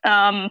awkward.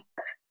 You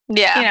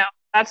know,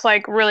 that's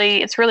like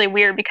it's really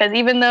weird because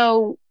even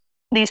though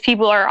these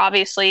people are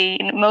obviously,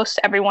 most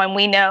everyone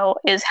we know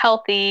is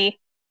healthy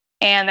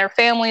and their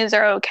families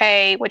are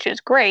okay, which is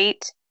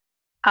great.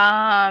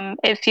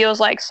 It feels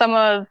like some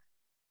of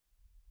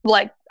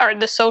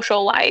the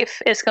social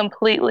life is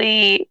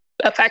completely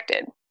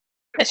affected.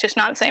 It's just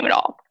not the same at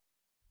all.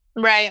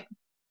 Right.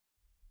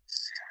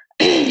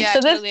 Yeah, so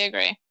I totally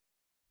agree.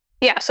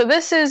 Yeah, so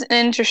this is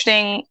an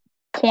interesting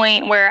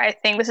point where I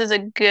think this is a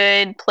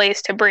good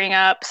place to bring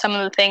up some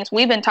of the things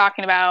we've been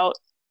talking about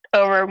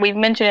we've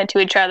mentioned it to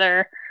each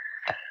other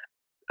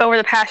over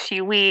the past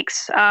few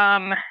weeks.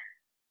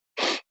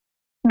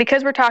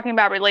 Because we're talking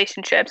about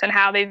relationships and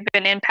how they've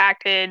been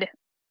impacted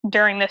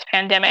during this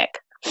pandemic.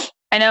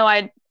 I know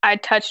I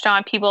touched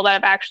on people that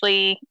have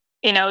actually,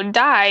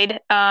 died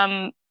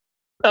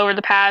over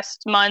the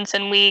past months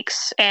and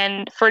weeks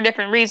and for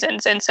different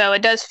reasons. And so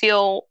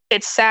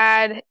it's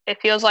sad. It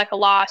feels like a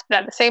loss. But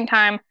at the same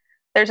time,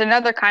 there's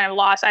another kind of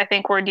loss I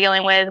think we're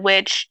dealing with,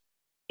 which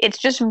it's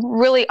just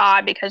really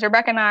odd because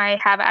Rebecca and I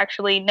have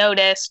actually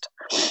noticed,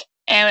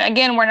 and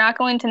again, we're not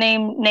going to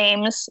name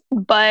names,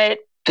 but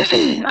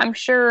I'm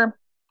sure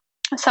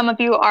some of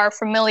you are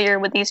familiar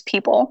with these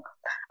people.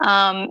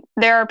 There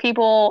are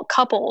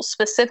couples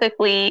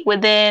specifically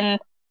within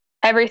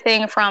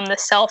everything from the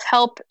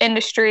self-help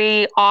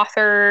industry,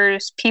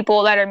 authors,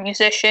 people that are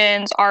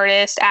musicians,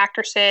 artists,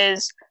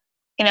 actresses,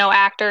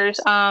 actors,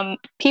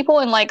 people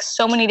in like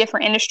so many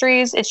different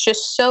industries. It's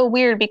just so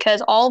weird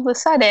because all of a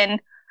sudden,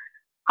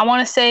 I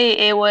want to say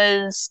it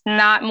was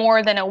not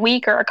more than a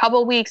week or a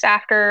couple of weeks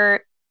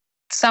after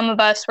some of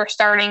us were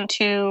starting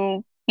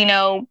to,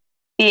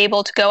 be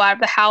able to go out of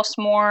the house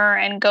more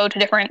and go to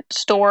different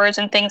stores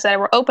and things that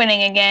were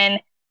opening again.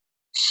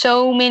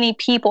 So many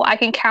people, I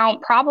can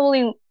count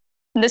probably,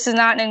 this is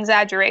not an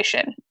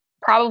exaggeration,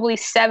 probably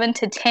 7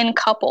 to 10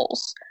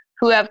 couples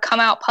who have come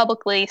out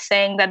publicly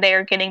saying that they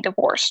are getting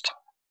divorced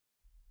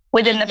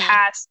within the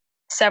past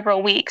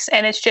several weeks.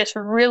 And it's just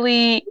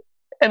really,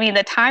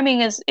 the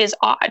timing is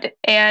odd,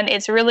 and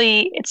it's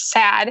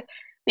sad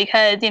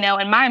because,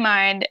 in my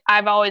mind,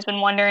 I've always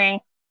been wondering,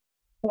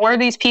 were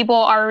these people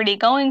already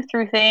going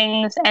through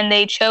things and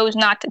they chose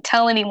not to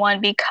tell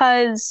anyone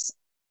because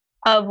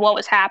of what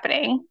was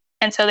happening?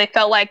 And so they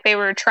felt like they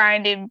were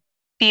trying to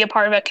be a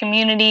part of a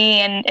community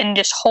and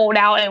just hold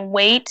out and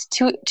wait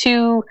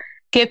to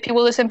give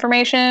people this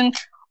information,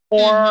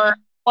 or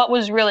what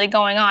was really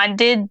going on?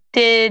 Did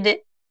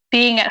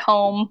being at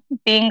home,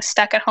 being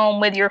stuck at home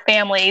with your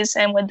families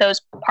and with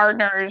those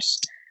partners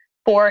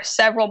for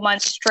several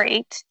months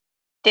straight,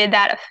 did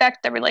that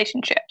affect the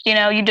relationship?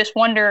 You just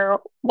wonder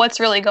what's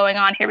really going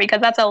on here,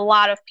 because that's a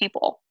lot of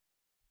people.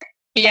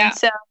 Yeah.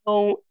 And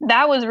so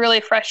that was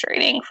really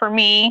frustrating for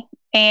me.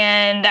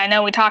 And I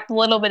know we talked a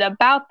little bit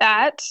about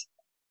that.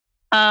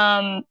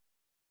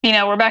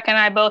 Rebecca and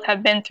I both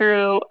have been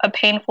through a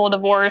painful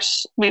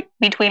divorce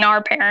between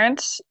our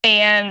parents.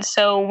 And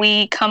so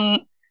we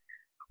come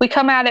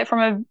at it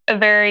from a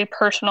very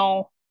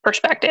personal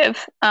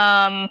perspective.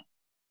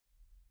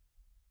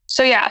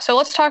 So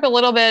let's talk a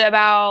little bit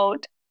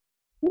about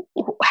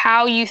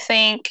how you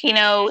think,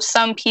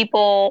 some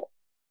people,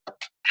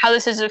 how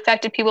this has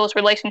affected people's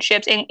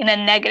relationships in a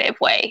negative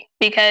way.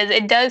 Because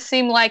it does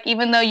seem like,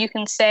 even though you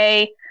can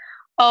say,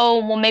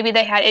 oh, well, maybe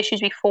they had issues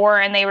before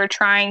and they were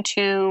trying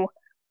to,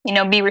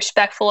 be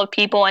respectful of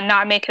people and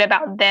not make it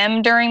about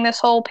them during this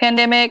whole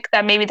pandemic,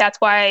 that maybe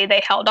that's why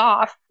they held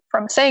off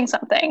from saying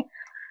something.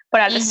 But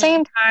at the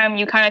same time,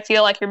 you kind of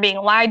feel like you're being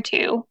lied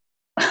to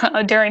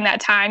during that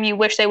time. You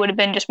wish they would have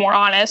been just more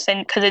honest,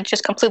 and because it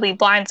just completely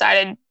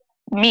blindsided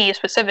me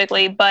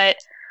specifically. But,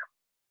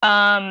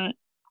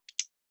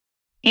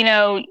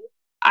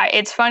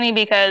 it's funny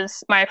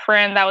because my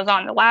friend that was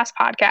on the last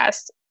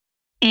podcast,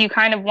 you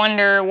kind of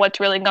wonder what's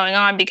really going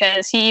on,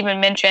 because he even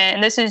mentioned,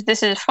 and this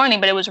is funny,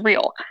 but it was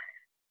real.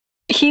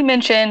 He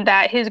mentioned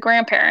that his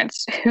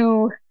grandparents,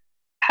 who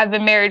have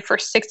been married for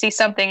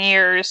 60-something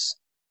years,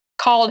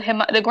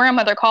 the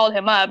grandmother called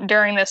him up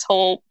during this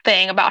whole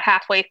thing about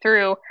halfway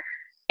through,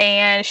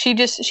 and she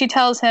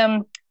tells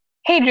him,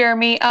 hey,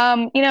 Jeremy,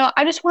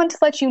 I just wanted to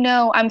let you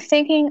know I'm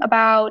thinking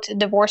about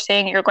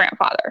divorcing your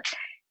grandfather.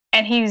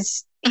 And he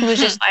was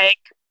just like,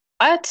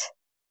 what?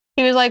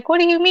 He was like, what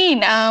do you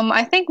mean?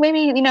 I think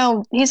maybe,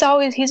 he's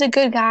a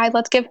good guy.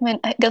 Let's give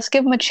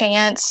him a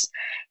chance,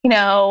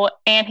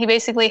 and he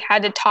basically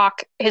had to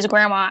talk his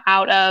grandma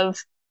out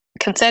of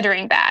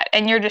considering that.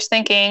 And you're just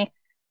thinking,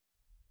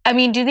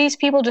 do these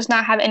people just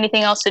not have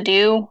anything else to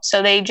do?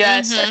 So they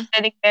just are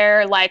sitting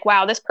there like,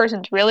 wow, this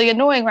person's really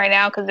annoying right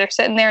now because they're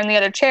sitting there in the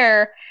other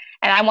chair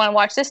and I want to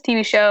watch this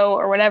TV show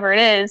or whatever it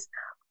is.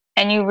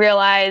 And you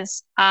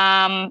realize,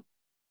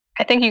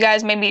 I think you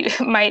guys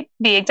might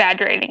be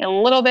exaggerating a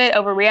little bit,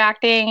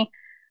 overreacting.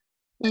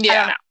 Yeah. I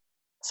don't know.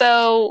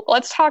 So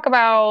let's talk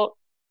about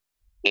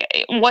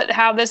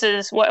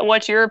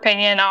what's your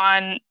opinion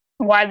on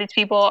why these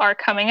people are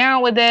coming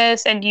out with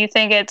this, and do you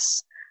think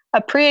it's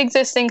a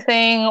pre-existing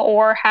thing,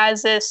 or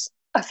has this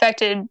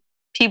affected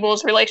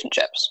people's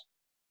relationships?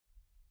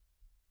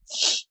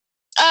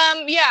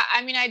 Yeah,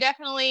 I mean, I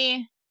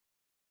definitely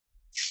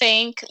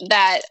think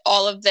that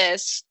all of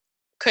this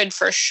could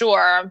for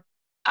sure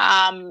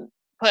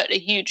put a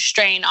huge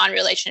strain on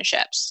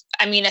relationships.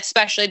 I mean,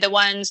 especially the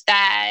ones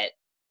that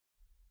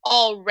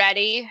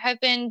already have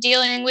been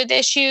dealing with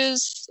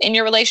issues in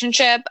your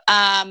relationship.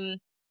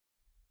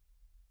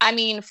 I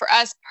mean, for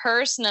us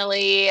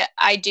personally,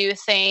 I do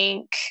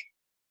think,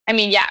 I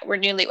mean, yeah, we're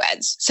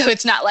newlyweds. So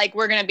it's not like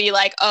we're going to be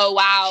like, oh,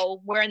 wow,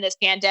 we're in this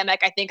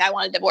pandemic. I think I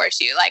want to divorce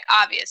you. Like,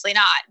 obviously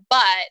not.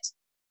 But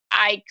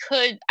I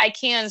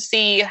can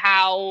see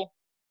how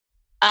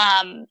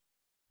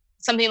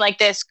something like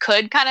this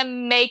could kind of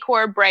make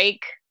or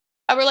break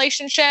a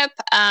relationship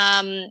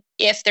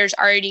if there's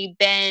already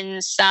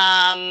been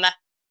some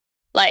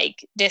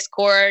like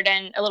discord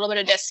and a little bit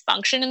of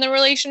dysfunction in the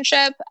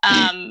relationship.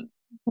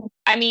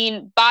 I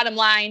mean, bottom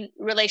line,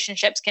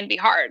 relationships can be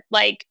hard.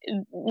 Like,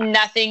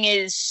 nothing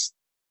is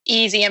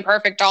easy and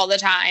perfect all the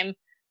time.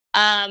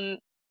 And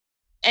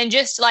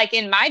just like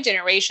in my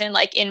generation,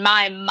 like in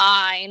my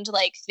mind,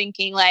 like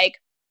thinking like,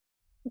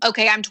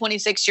 okay, I'm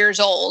 26 years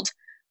old.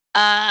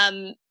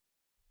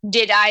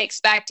 Did I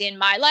expect in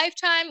my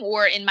lifetime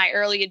or in my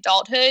early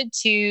adulthood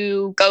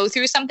to go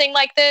through something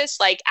like this,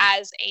 like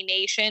as a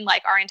nation,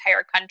 like our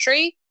entire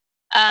country?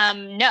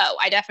 No,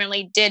 I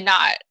definitely did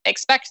not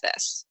expect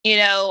this. You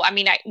know, I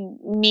mean,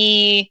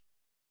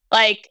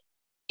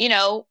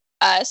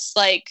 us,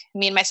 like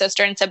me and my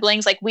sister and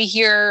siblings, like we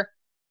hear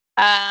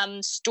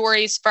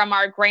stories from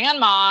our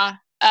grandma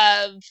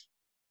of,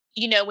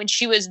 you know, when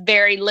she was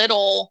very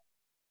little,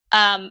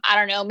 I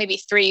don't know, maybe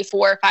 3,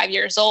 4, 5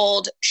 years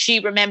old, she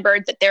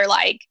remembered that there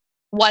like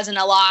wasn't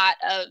a lot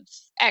of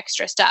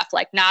extra stuff,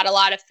 like not a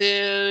lot of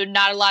food,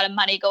 not a lot of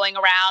money going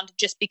around,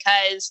 just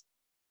because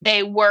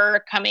they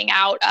were coming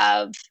out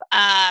of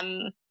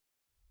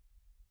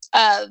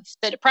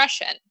the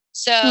Depression.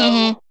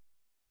 So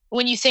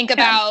when you think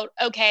about,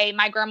 okay,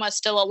 my grandma's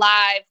still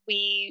alive,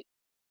 we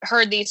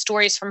heard these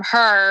stories from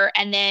her,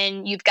 and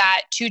then you've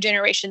got 2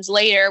 generations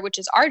later, which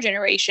is our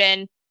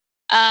generation.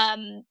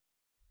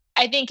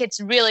 I think it's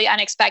really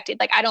unexpected.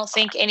 Like, I don't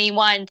think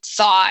anyone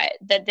thought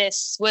that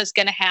this was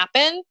going to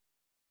happen.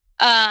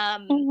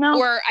 No.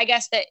 Or I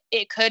guess that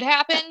it could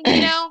happen,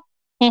 you know?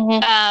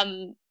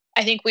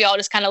 I think we all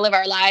just kind of live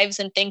our lives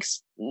and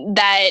thinks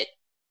that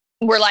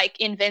we're like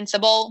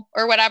invincible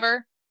or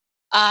whatever.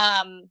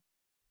 So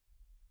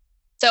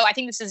I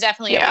think this is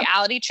definitely a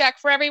reality check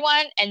for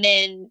everyone. And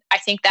then I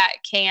think that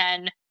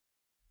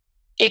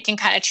it can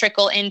kind of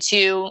trickle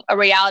into a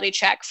reality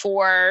check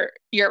for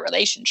your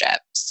relationship.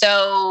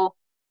 So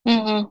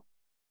I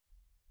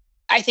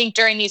think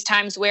during these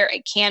times where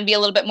it can be a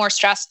little bit more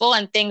stressful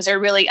and things are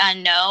really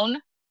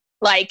unknown,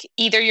 like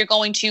either you're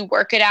going to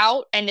work it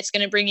out and it's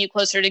going to bring you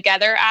closer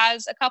together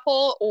as a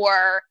couple,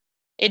 or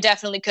it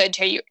definitely could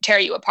tear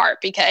you apart,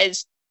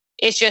 because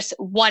it's just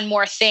one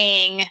more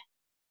thing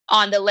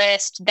on the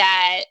list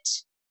that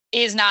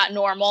is not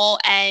normal,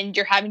 and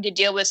you're having to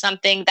deal with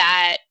something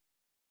that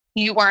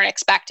you weren't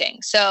expecting.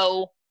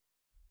 So,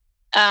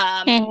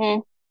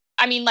 I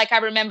mean, like I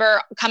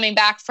remember coming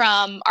back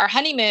from our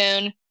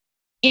honeymoon,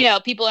 you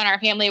know, people in our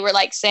family were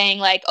like saying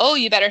like, oh,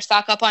 you better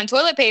stock up on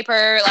toilet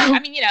paper. Like, I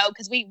mean, you know,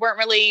 because we weren't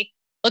really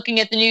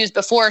looking at the news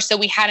before, so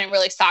we hadn't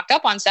really stocked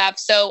up on stuff.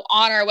 So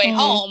on our way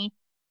home,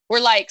 we're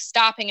like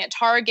stopping at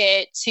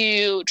Target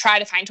to try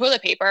to find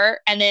toilet paper,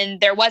 and then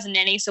there wasn't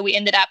any. So we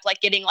ended up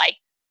like getting like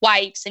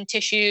wipes and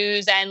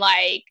tissues and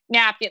like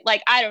napkin,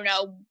 like, I don't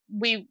know,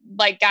 we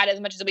like got as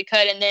much as we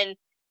could. And then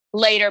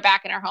later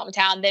back in our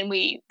hometown, then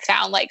we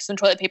found like some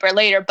toilet paper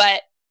later.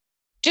 But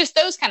just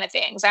those kind of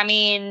things. I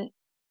mean,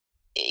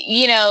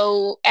 you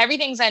know,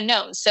 everything's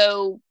unknown.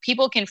 So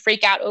people can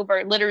freak out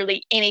over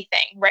literally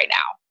anything right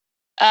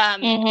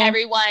now.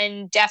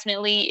 Everyone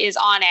definitely is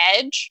on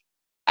edge,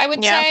 I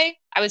would say.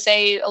 I would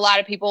say a lot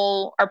of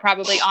people are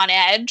probably on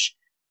edge.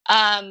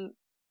 I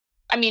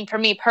mean, for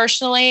me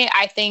personally,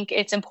 I think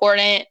it's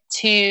important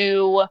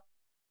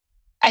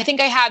I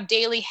think I have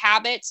daily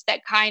habits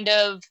that kind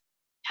of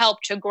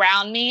help to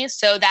ground me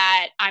so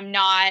that I'm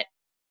not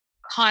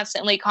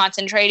constantly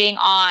concentrating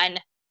on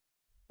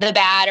the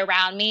bad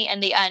around me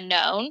and the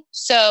unknown.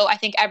 So I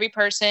think every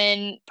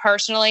person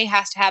personally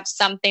has to have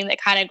something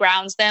that kind of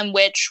grounds them,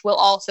 which will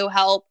also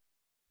help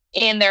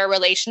in their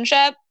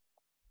relationship.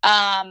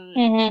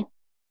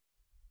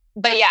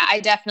 But yeah,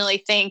 I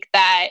definitely think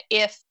that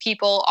if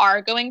people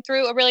are going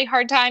through a really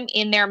hard time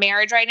in their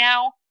marriage right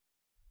now,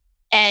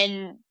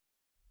 and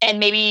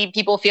maybe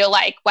people feel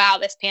like, wow,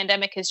 this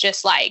pandemic is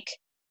just like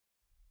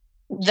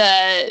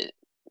the,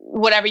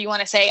 whatever you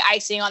want to say,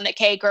 icing on the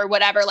cake or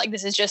whatever, like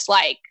this is just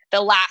like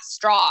the last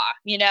straw,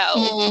 you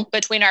know,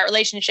 between our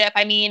relationship.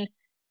 I mean,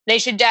 they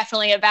should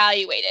definitely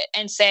evaluate it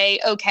and say,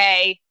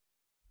 okay,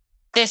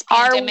 this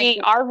pandemic.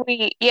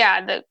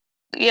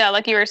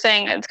 Like you were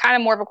saying, it's kind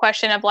of more of a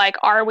question of like,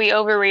 are we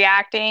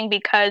overreacting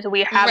because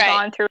we have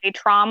gone through a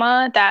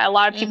trauma that a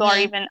lot of people are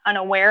even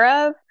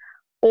unaware of?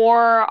 Or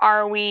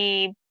are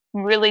we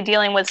really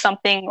dealing with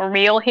something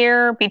real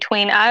here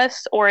between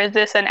us? Or is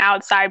this an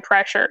outside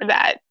pressure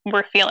that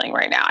we're feeling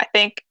right now? I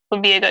think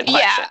would be a good question.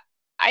 Yeah,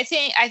 I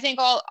think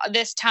all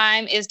this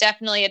time is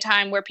definitely a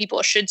time where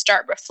people should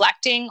start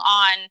reflecting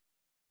on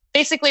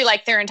basically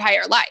like their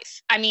entire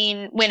life. I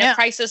mean, when a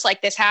crisis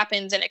like this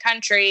happens in a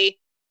country,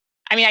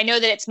 I mean, I know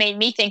that it's made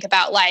me think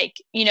about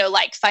like, you know,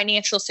 like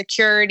financial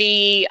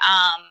security,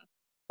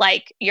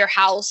 like your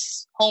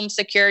home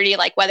security,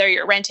 like whether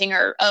you're renting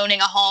or owning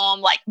a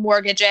home, like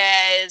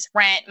mortgages,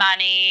 rent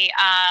money,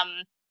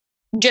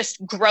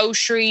 just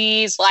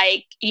groceries,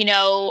 like, you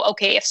know,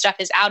 okay, if stuff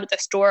is out of the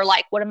store,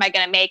 like what am I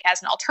going to make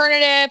as an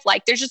alternative?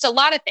 Like there's just a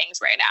lot of things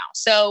right now.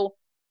 So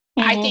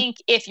I think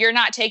if you're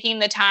not taking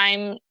the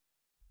time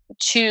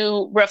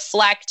to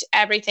reflect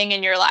everything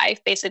in your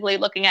life, basically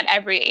looking at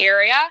every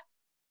area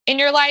in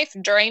your life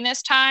during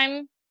this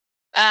time,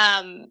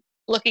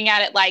 looking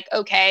at it like,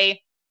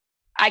 okay,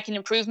 I can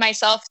improve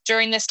myself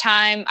during this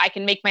time. I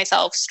can make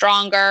myself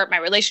stronger, my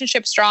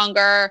relationship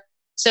stronger,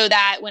 so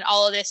that when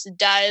all of this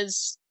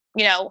does,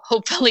 you know,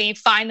 hopefully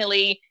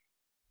finally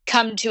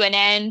come to an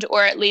end,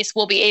 or at least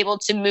we'll be able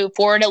to move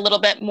forward a little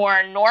bit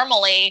more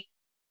normally,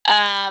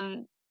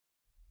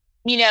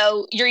 you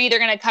know, you're either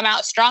going to come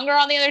out stronger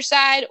on the other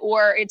side,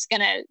 or it's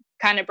going to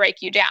kind of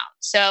break you down.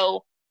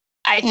 So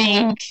I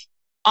think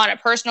on a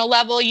personal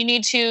level, you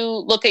need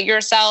to look at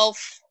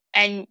yourself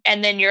and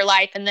then your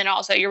life, and then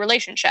also your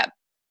relationship.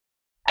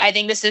 I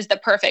think this is the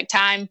perfect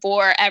time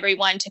for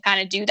everyone to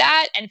kind of do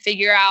that and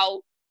figure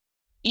out,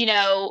 you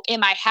know,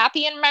 am I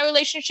happy in my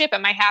relationship?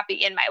 Am I happy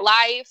in my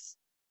life?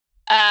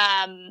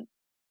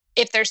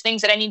 If there's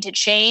things that I need to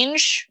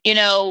change, you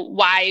know,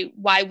 why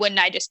wouldn't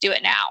I just do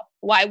it now?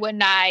 Why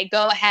wouldn't I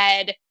go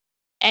ahead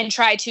and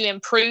try to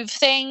improve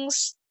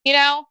things, you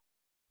know?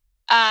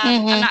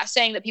 I'm not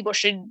saying that people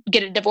should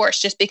get a divorce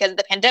just because of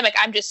the pandemic.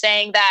 I'm just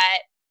saying that,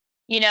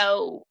 you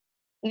know,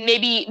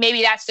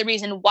 maybe that's the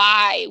reason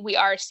why we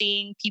are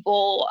seeing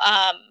people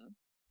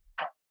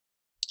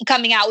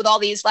coming out with all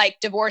these like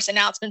divorce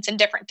announcements and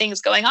different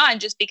things going on,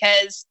 just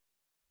because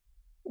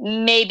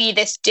maybe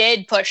this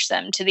did push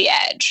them to the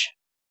edge,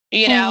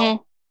 you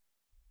know?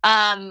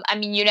 I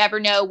mean, you never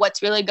know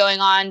what's really going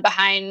on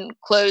behind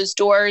closed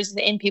doors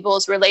in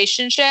people's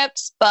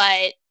relationships,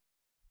 but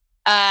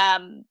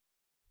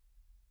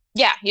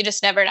yeah, you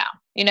just never know.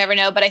 You never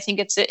know. But I think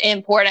it's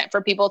important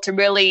for people to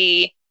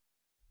really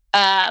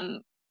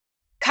kind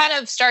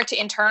of start to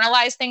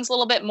internalize things a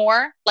little bit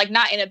more, like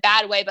not in a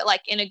bad way, but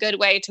like in a good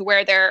way, to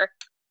where they're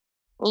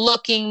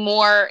looking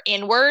more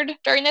inward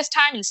during this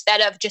time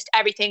instead of just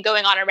everything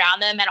going on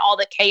around them and all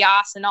the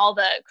chaos and all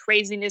the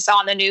craziness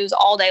on the news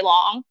all day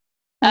long.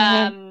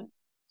 I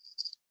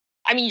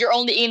mean, you're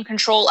only in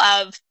control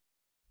of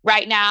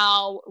right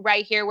now,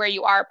 right here where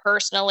you are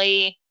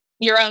personally,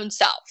 your own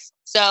self.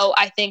 So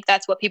I think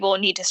that's what people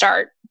need to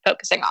start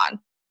focusing on.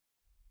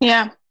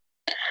 Yeah.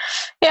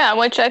 Yeah,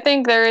 which I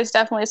think there is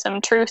definitely some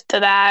truth to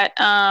that.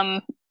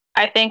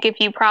 I think if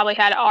you probably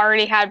had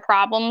already had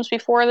problems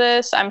before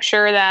this, I'm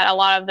sure that a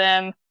lot of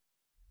them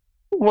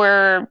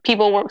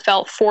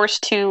felt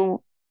forced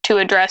to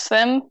address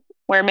them,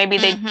 where maybe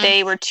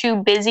they were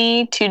too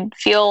busy to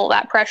feel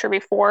that pressure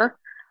before.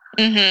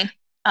 Yeah.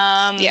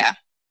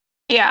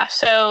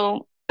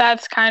 So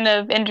that's kind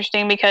of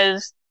interesting,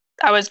 because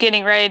I was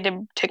getting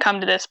ready to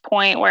come to this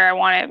point where I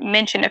want to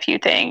mention a few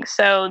things.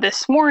 So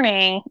this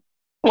morning,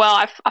 well,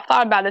 I've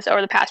thought about this over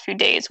the past few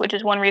days, which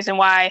is one reason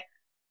why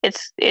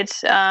it's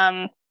you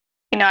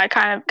know, I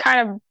kind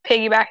of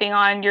piggybacking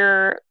on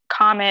your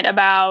comment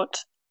about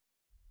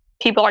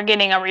people are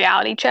getting a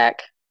reality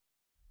check,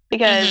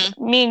 because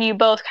me and you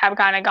both have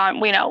kind of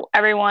gone, you know,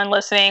 everyone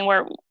listening,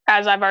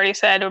 as I've already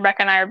said,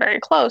 Rebecca and I are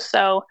very close.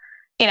 So,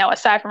 you know,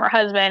 aside from her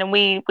husband,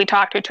 we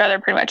talk to each other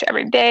pretty much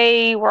every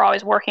day. We're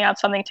always working on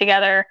something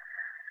together.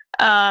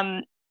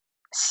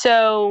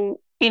 So,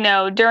 you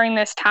know, during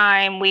this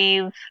time,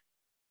 we've,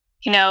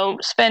 you know,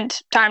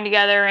 spent time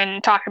together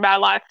and talked about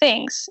a lot of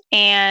things.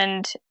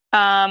 And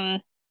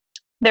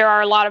there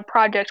are a lot of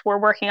projects we're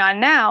working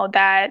on now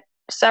that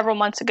several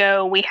months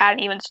ago we hadn't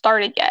even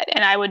started yet.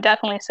 And I would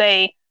definitely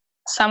say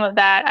some of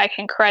that I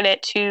can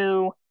credit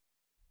to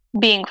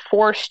being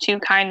forced to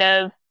kind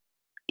of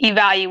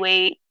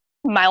evaluate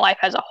my life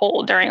as a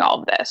whole during all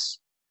of this.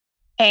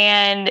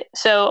 And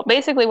so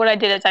basically what I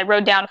did is I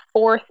wrote down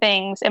 4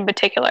 things in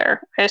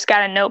particular. I just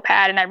got a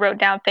notepad and I wrote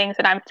down things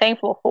that I'm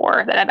thankful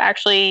for, that have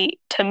actually,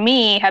 to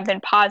me, have been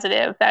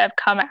positive, that have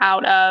come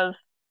out of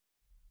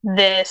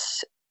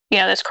this, you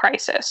know, this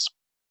crisis.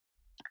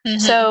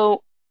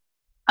 So,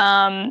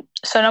 so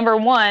number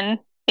 1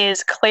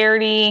 is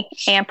clarity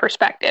and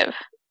perspective.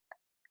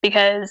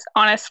 Because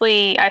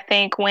honestly, I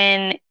think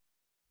when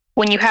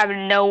you have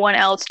no one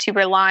else to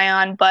rely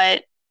on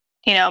but,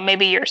 you know,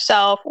 maybe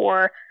yourself,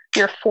 or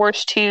you're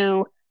forced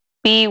to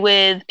be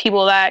with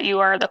people that you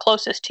are the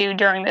closest to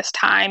during this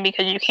time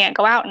because you can't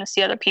go out and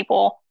see other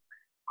people.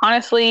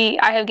 Honestly,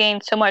 I have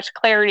gained so much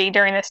clarity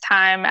during this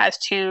time as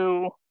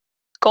to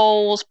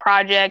goals,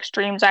 projects,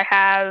 dreams I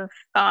have,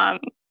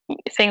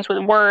 things with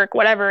work,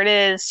 whatever it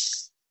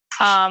is,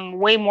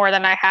 way more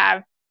than I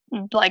have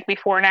like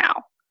before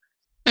now.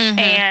 Mm-hmm.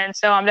 And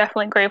so I'm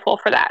definitely grateful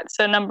for that.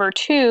 So number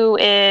 2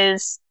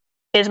 is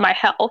my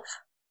health.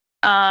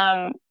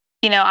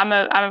 You know,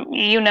 I'm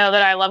you know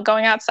that I love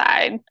going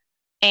outside,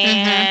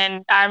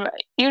 and I'm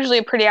usually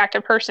a pretty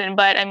active person,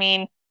 but I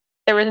mean,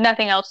 there was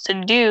nothing else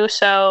to do.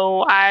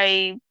 So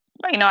I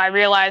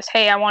realized,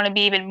 hey, I want to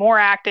be even more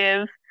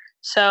active.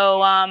 So,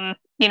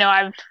 you know,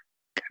 I've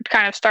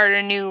kind of started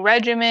a new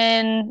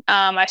regimen.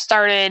 I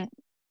started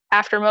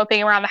after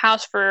moping around the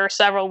house for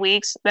several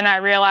weeks. Then I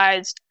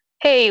realized,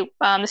 hey,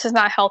 this is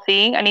not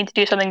healthy. I need to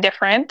do something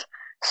different.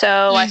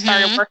 So I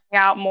started working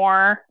out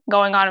more,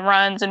 going on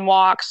runs and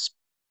walks,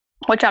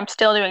 which I'm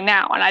still doing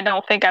now. And I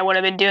don't think I would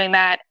have been doing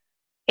that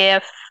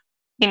if,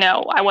 you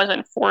know, I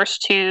wasn't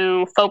forced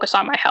to focus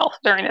on my health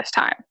during this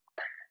time.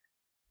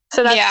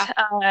 So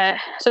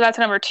that's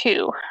number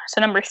 2.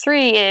 So number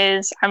 3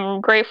 is I'm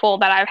grateful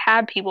that I've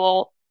had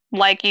people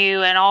like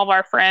you and all of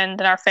our friends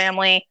and our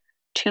family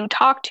to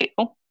talk to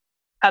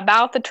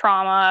about the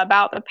trauma,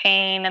 about the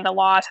pain and the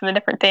loss and the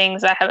different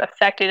things that have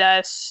affected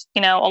us,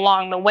 you know,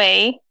 along the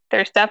way.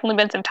 There's definitely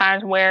been some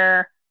times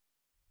where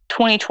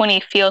 2020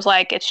 feels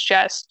like it's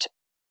just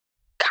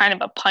kind of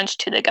a punch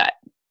to the gut,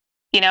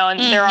 you know, and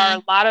there are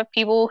a lot of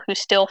people who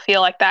still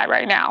feel like that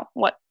right now.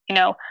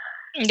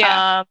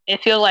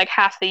 It feels like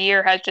half the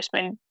year has just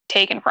been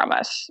taken from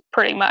us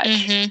pretty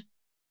much.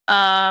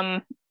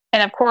 And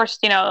of course,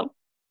 you know,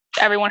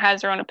 everyone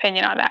has their own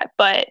opinion on that,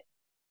 but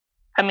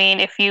I mean,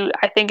 I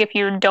think if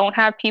you don't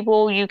have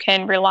people you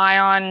can rely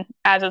on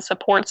as a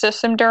support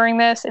system during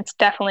this, it's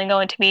definitely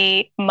going to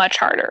be much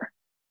harder.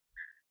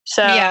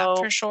 So yeah,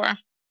 for sure.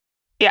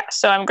 Yeah,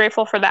 so I'm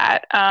grateful for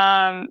that.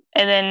 And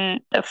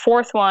then the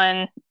 4th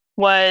one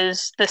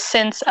was the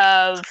sense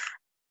of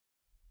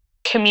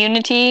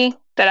community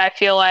that I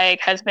feel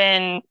like has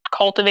been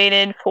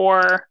cultivated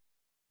for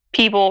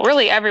people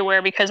really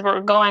everywhere because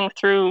we're going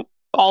through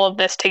all of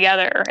this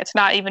together. It's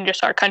not even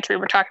just our country.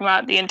 We're talking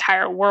about the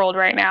entire world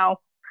right now.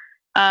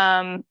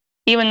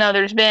 Even though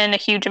there's been a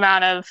huge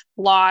amount of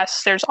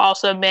loss, there's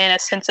also been a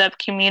sense of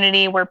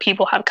community where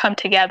people have come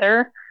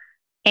together.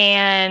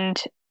 And,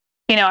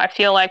 you know, I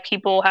feel like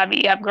people have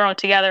grown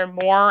together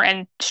more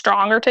and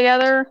stronger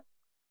together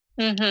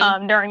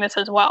during this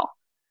as well.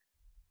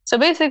 So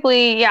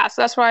basically, yeah,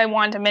 so that's what I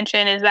wanted to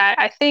mention is that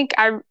I think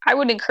I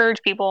would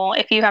encourage people,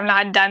 if you have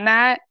not done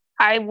that,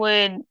 I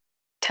would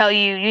tell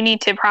you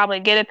need to probably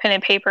get a pen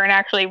and paper and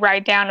actually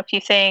write down a few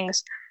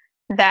things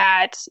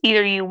that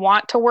either you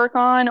want to work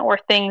on or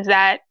things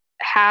that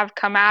have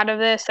come out of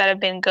this that have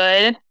been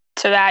good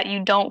so that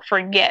you don't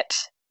forget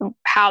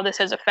how this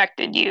has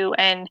affected you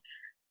and,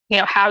 you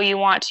know, how you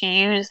want to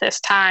use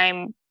this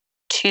time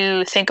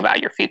to think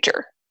about your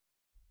future.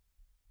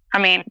 I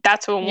mean,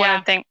 that's one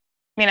of the things,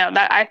 you know,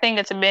 that I think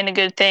it's been a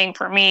good thing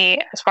for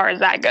me as far as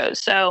that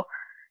goes. So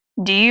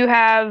do you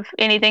have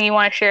anything you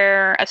want to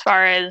share as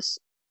far as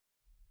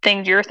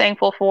things you're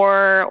thankful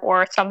for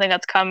or something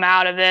that's come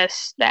out of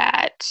this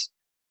that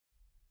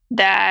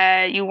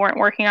you weren't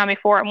working on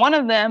before? And one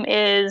of them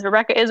is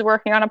Rebecca is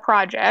working on a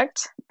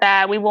project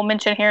that we will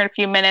mention here in a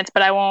few minutes,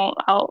 but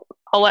I'll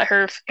let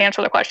her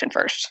answer the question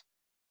first.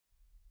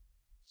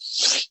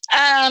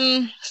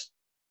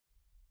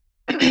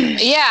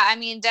 Yeah, I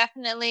mean,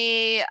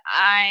 definitely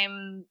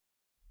I'm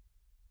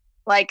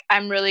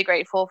really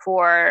grateful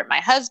for my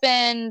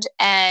husband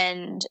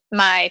and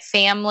my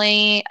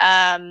family.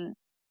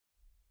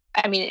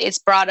 I mean, it's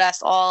brought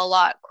us all a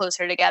lot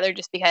closer together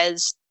just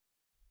because,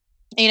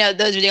 you know,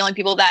 those are the only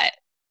people that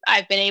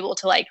I've been able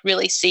to like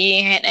really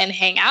see and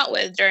hang out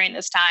with during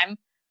this time.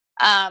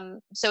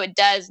 So it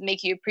does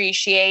make you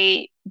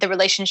appreciate the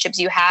relationships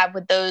you have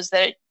with those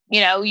that,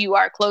 you know, you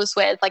are close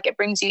with. Like it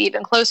brings you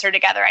even closer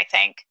together, I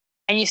think.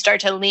 And you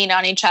start to lean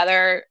on each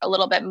other a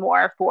little bit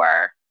more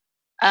for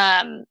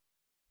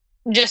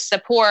just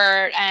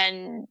support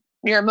and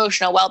your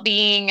emotional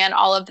well-being and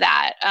all of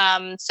that.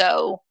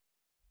 So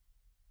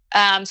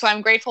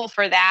I'm grateful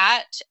for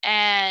that.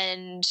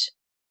 And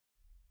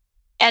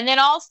then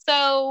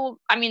also,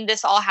 I mean,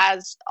 this all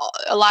has,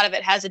 a lot of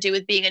it has to do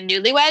with being a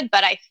newlywed,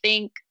 but I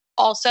think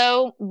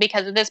also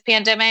because of this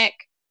pandemic,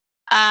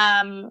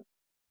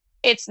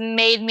 it's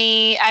made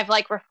me, I've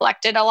like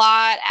reflected a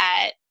lot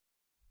at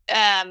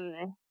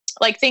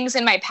like things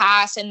in my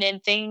past and then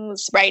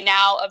things right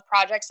now of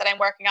projects that I'm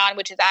working on,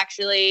 which is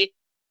actually,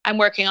 I'm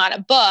working on a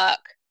book.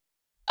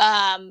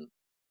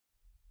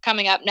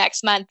 Coming up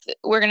next month,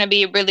 we're going to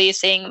be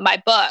releasing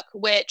my book,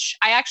 which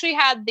I actually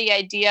had the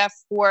idea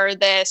for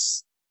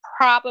this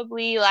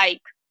probably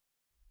like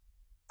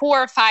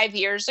 4 or 5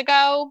 years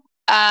ago.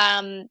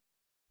 But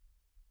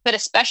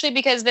especially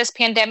because this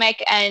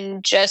pandemic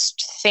and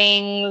just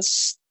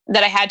things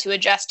that I had to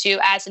adjust to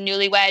as a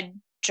newlywed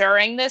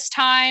during this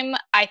time,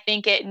 I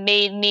think it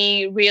made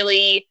me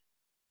really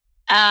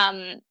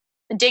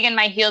dig in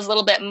my heels a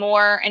little bit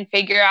more and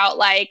figure out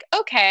like,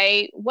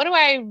 okay, what do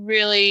I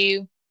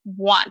really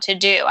want to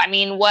do? I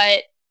mean,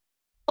 what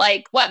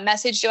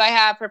message do I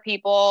have for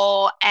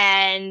people,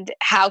 and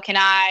how can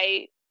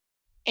I,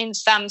 in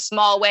some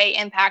small way,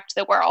 impact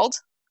the world,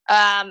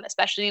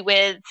 especially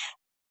with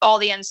all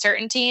the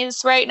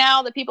uncertainties right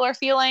now that people are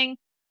feeling.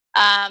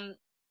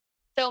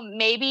 So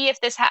maybe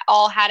if this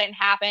all hadn't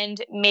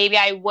happened, maybe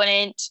I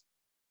wouldn't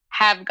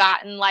have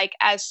gotten like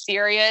as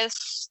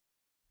serious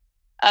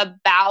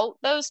about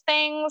those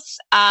things.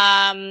 So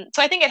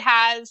I think it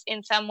has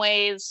in some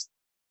ways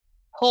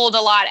pulled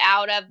a lot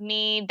out of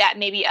me that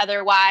maybe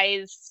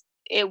otherwise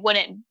it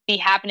wouldn't be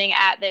happening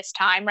at this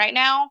time right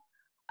now.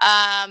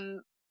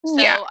 So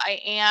yeah.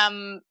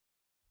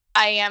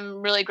 I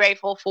am really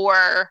grateful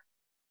for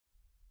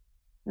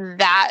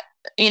that,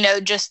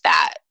 just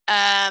that,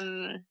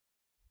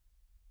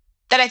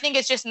 that I think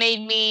it's just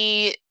made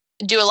me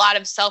do a lot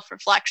of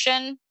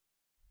self-reflection.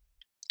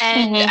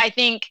 And I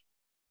think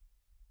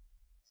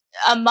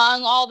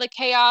among all the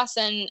chaos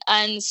and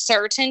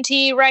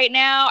uncertainty right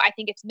now, I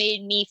think it's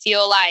made me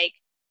feel like,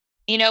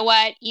 you know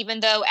what, even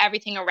though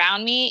everything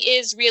around me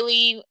is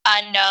really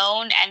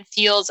unknown and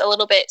feels a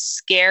little bit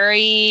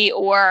scary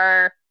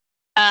or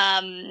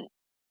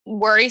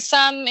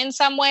worrisome in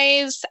some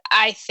ways,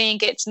 I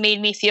think it's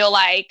made me feel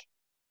like,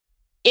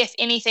 if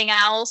anything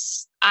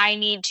else, I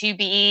need to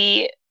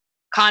be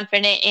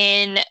confident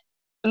in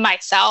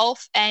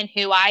myself and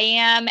who I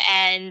am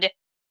and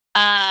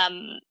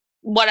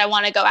what I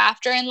want to go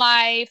after in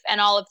life and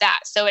all of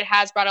that. So it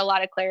has brought a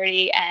lot of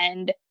clarity.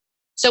 And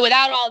so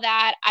without all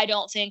that, I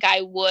don't think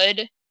I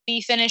would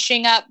be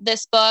finishing up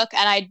this book,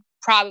 and I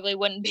probably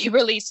wouldn't be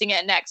releasing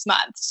it next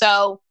month.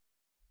 So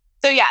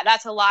yeah,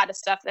 that's a lot of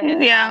stuff that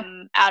has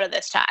come out of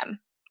this time.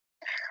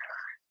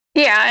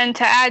 Yeah, and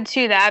to add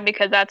to that,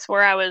 because that's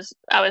where I was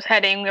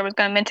heading, I was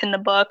going to mention the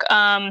book.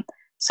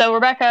 So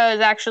Rebecca is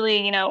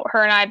actually,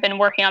 her and I have been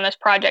working on this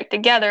project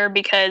together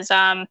because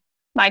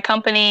my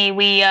company,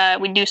 we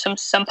do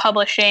some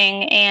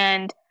publishing,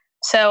 and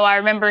so I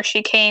remember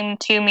she came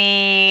to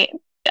me,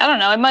 I don't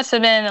know, it must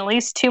have been at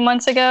least 2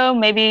 months ago,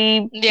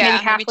 maybe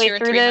halfway maybe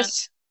through this.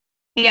 Months.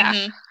 Yeah.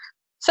 Mm-hmm.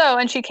 So,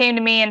 and she came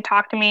to me and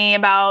talked to me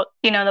about,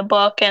 the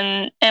book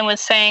and was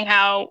saying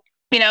how,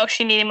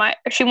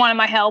 she wanted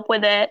my help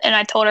with it. And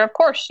I told her, of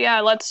course, yeah,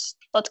 let's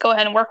go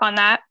ahead and work on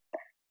that.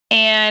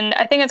 And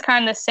I think it's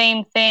kind of the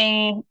same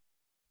thing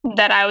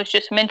that I was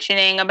just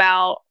mentioning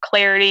about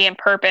clarity and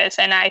purpose.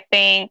 And I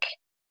think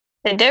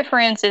the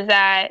difference is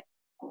that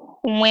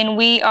when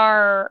we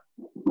are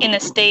in a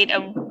state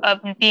of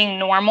being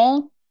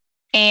normal,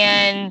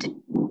 and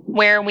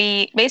where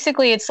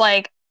it's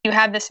like you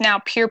have this now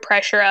peer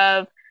pressure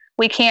of,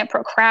 we can't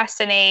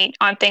procrastinate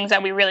on things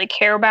that we really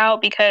care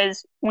about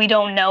because we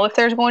don't know if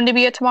there's going to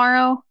be a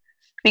tomorrow.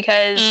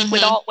 Because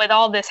with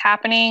all this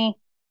happening,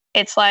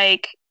 it's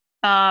like,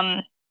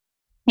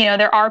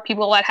 there are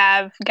people that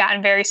have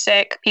gotten very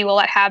sick, people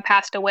that have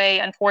passed away,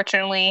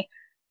 unfortunately,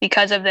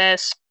 because of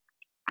this.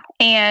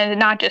 And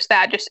not just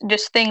that,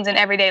 just things in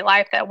everyday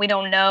life that we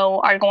don't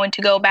know are going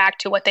to go back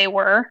to what they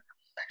were.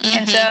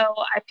 And so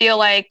I feel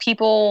like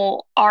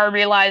people are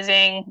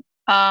realizing,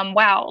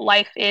 wow,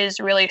 life is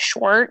really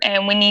short,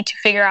 and we need to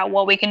figure out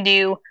what we can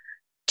do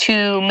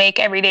to make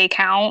every day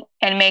count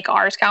and make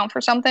ours count for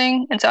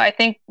something. And so I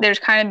think there's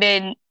kind of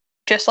been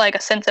just like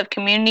a sense of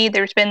community.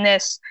 There's been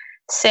this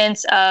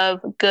sense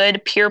of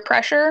good peer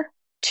pressure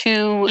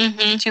to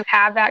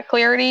have that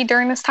clarity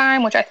during this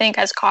time, which I think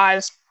has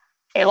caused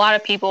a lot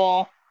of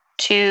people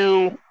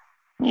to,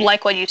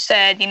 like what you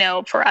said,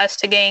 for us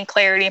to gain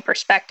clarity and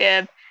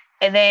perspective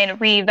and then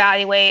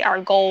reevaluate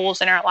our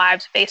goals and our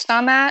lives based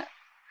on that.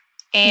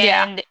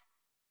 And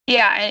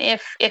and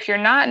if you're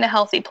not in a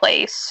healthy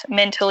place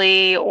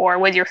mentally or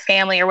with your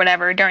family or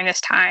whatever during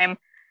this time,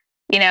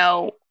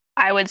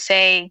 I would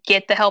say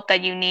get the help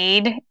that you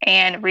need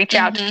and reach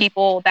out to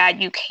people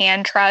that you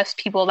can trust,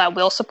 people that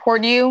will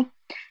support you,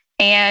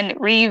 and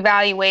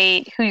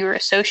reevaluate who you're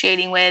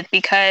associating with,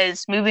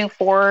 because moving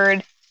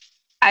forward,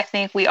 I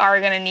think we are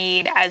going to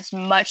need as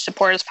much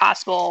support as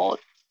possible,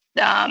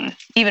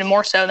 even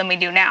more so than we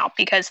do now,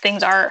 because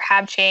things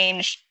have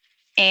changed,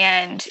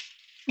 and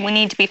we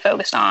need to be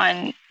focused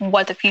on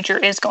what the future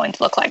is going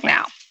to look like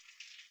now.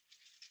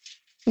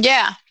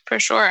 Yeah, for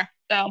sure.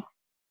 So,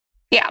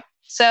 yeah.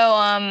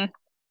 So,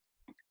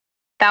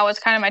 that was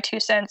kind of my 2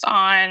 cents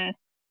on,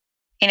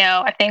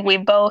 I think we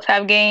both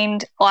have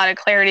gained a lot of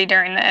clarity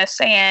during this.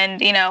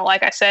 And,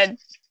 like I said,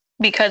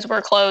 because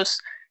we're close,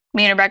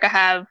 me and Rebecca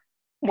have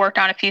worked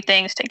on a few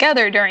things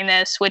together during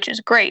this, which is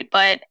great.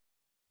 But,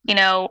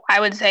 I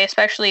would say,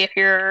 especially if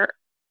you're,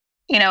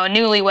 a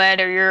newlywed,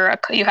 or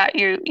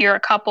you're a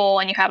couple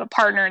and you have a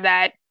partner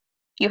that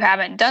you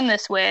haven't done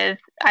this with,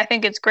 I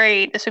think it's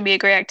great. This would be a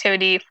great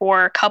activity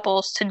for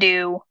couples to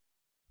do,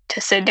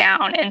 to sit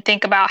down and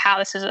think about how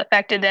this has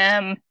affected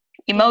them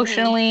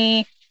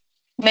emotionally,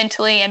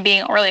 mentally, and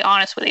being really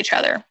honest with each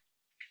other.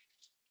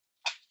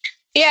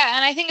 Yeah,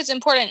 and I think it's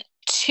important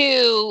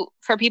too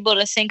for people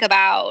to think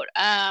about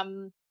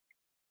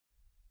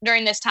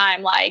during this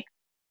time, like,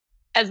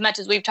 as much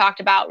as we've talked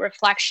about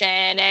reflection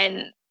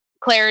and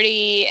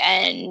clarity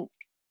and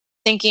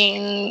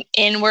thinking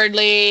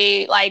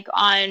inwardly, like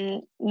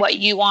on what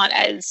you want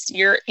as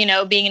your,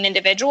 being an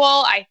individual,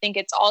 I think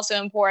it's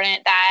also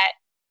important that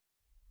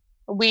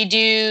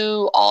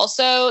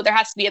there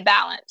has to be a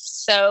balance.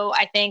 So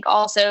I think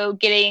also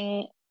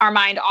getting our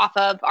mind off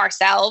of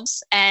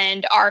ourselves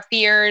and our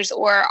fears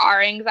or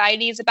our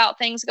anxieties about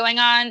things going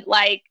on,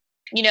 like,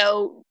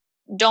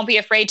 don't be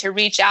afraid to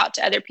reach out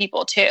to other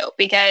people too,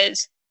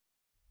 because,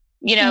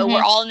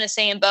 we're all in the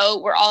same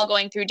boat. We're all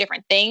going through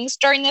different things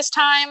during this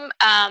time.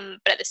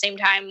 But at the same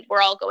time,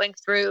 we're all going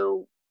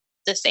through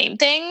the same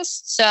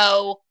things.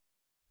 So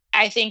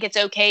I think it's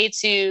okay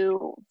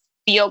to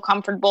feel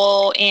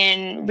comfortable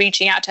in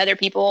reaching out to other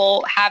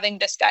people, having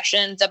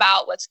discussions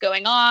about what's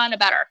going on,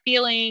 about our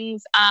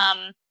feelings.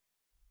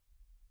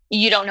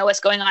 You don't know what's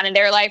going on in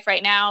their life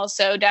right now.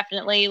 So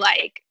definitely,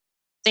 like,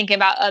 thinking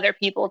about other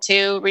people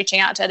too,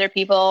 reaching out to other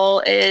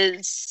people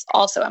is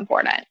also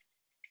important.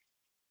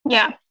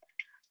 Yeah.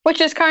 Which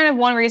is kind of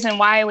one reason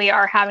why we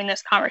are having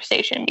this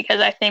conversation,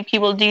 because I think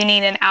people do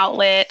need an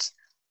outlet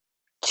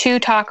to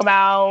talk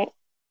about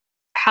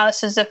how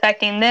this is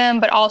affecting them,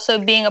 but also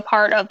being a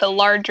part of the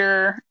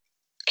larger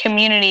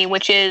community,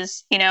 which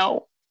is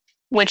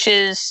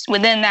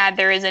within that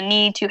there is a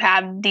need to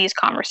have these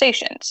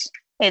conversations.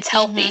 It's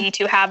healthy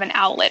to have an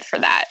outlet for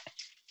that.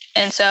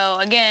 And so,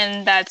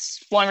 again,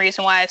 that's one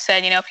reason why I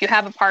said, if you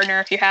have a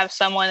partner, if you have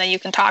someone that you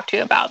can talk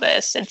to about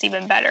this, it's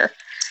even better.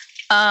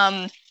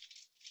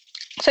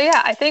 So,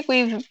 yeah, I think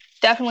we've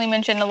definitely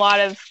mentioned a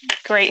lot of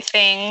great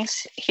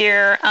things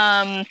here.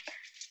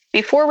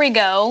 Before we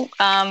go,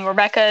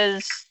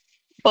 Rebecca's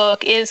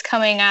book is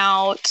coming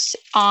out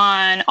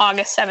on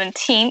August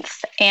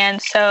 17th.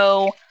 And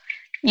so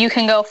you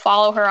can go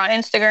follow her on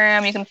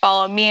Instagram. You can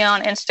follow me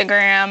on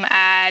Instagram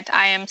at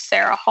I am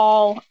Sarah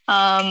Hall.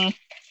 And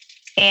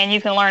you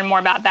can learn more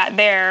about that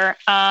there.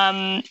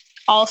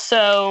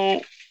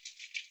 Also,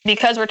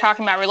 because we're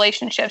talking about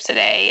relationships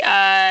today,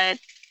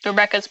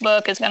 Rebecca's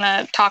book is going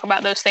to talk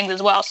about those things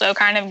as well. So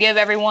kind of give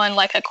everyone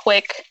like a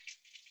quick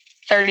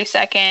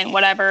 30-second,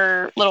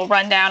 whatever, little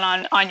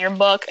rundown on your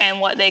book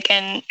and what they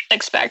can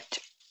expect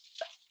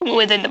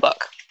within the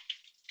book.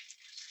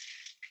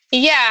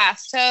 Yeah.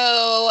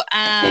 So,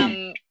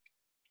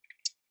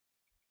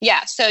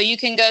 so you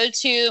can go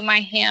to my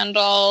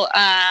handle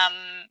at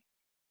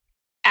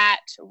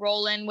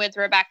Rollin' with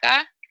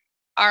Rebecca,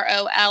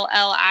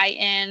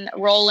 ROLLIN,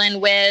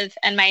 Rollin' with,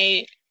 and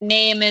my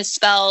name is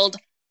spelled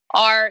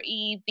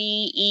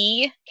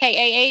REBEKAH.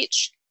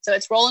 So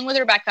it's Rollin' with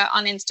Rebecca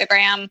on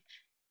Instagram.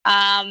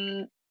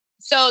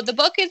 So the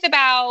book is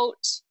about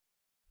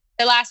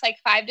the last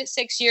 5 to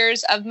 6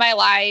 years of my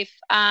life.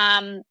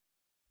 I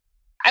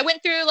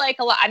went through a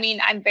lot. I mean,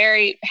 I'm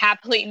very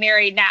happily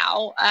married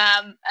now.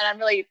 And I'm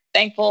really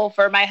thankful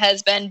for my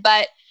husband,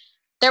 but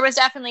there was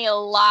definitely a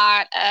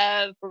lot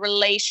of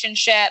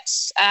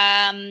relationships,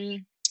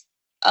 a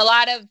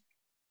lot of,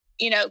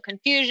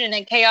 confusion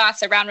and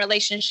chaos around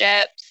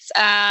relationships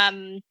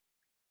in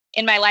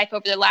my life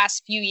over the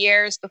last few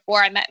years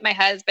before I met my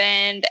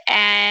husband.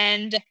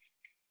 And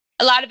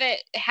a lot of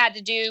it had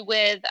to do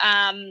with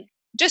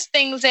just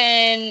things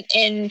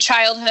in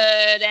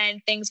childhood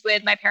and things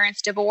with my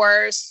parents'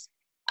 divorce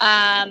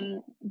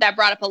that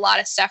brought up a lot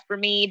of stuff for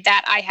me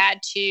that I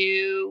had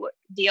to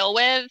deal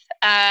with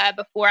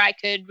before I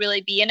could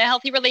really be in a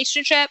healthy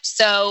relationship.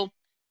 So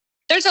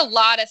there's a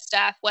lot of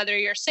stuff, whether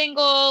you're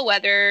single,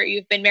 whether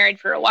you've been married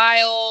for a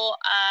while,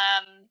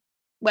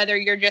 whether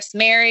you're just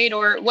married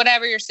or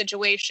whatever your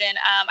situation,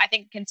 I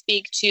think can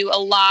speak to a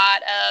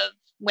lot of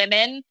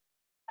women.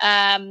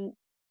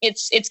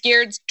 It's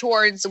geared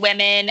towards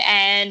women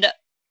and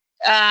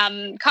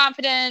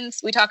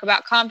confidence. We talk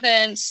about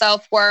confidence,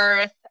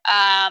 self-worth,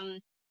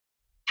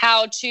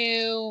 how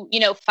to,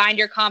 find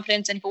your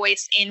confidence and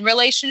voice in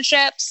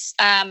relationships,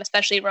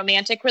 especially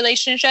romantic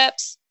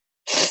relationships.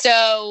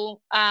 So,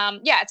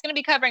 it's going to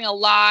be covering a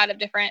lot of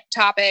different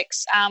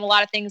topics, a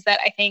lot of things that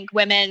I think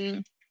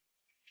women,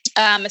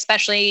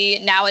 especially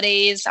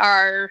nowadays,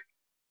 are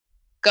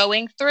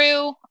going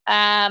through,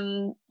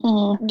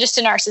 just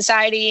in our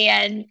society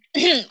and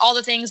all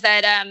the things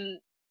that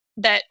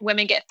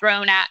women get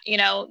thrown at.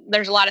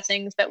 There's a lot of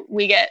things that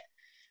we get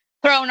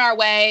thrown our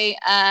way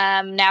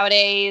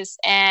nowadays,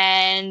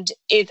 and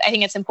I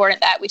think it's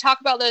important that we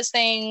talk about those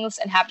things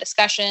and have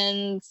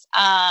discussions.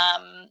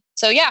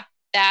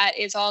 That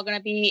is all going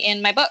to be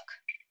in my book.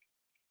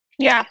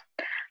 Yeah.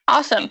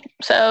 Awesome.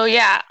 So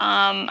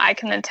I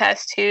can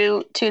attest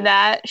to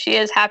that. She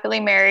is happily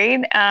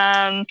married.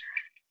 Her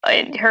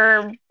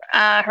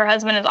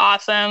husband is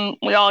awesome.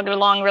 We all get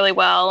along really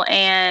well,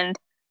 and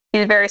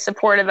he's very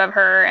supportive of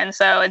her. And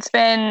so it's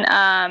been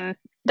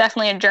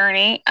definitely a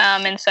journey.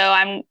 And so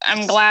I'm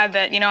glad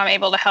that I'm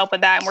able to help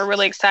with that. And we're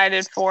really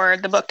excited for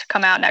the book to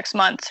come out next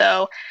month.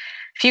 So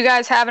if you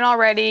guys haven't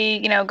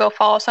already, go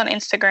follow us on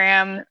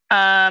Instagram.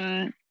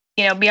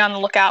 Be on the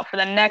lookout for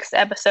the next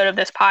episode of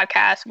this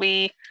podcast.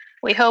 We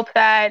hope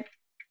that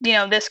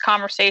this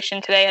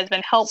conversation today has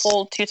been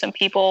helpful to some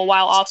people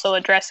while also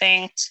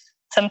addressing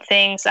some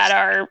things that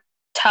are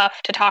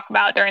tough to talk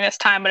about during this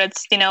time, but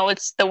it's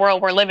the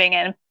world we're living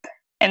in.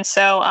 And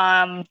so,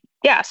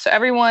 so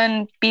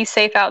everyone be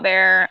safe out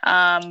there.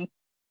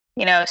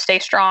 Stay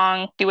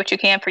strong, do what you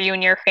can for you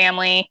and your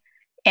family,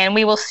 and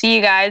we will see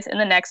you guys in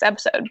the next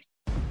episode.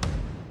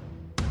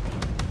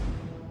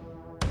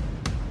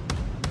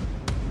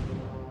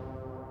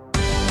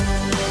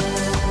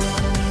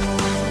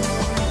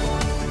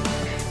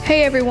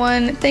 Hey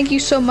everyone, thank you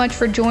so much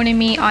for joining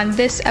me on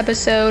this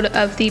episode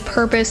of the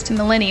Purposed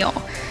Millennial.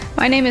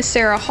 My name is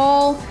Sarah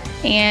Hall,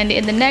 and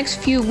in the next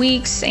few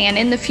weeks and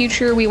in the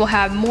future, we will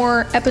have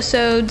more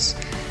episodes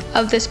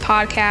of this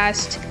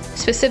podcast.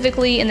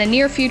 Specifically, in the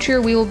near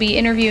future, we will be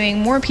interviewing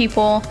more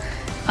people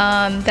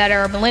that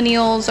are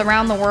millennials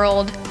around the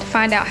world to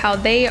find out how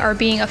they are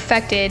being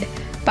affected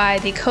by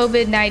the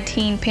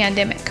COVID-19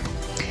 pandemic.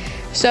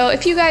 So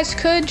if you guys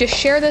could just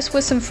share this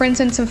with some friends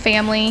and some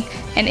family,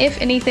 and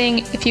if anything,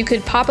 if you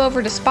could pop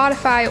over to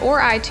Spotify or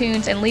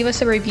iTunes and leave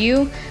us a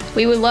review,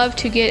 we would love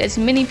to get as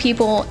many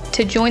people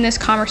to join this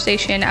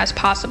conversation as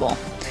possible.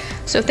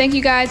 So thank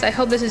you guys. I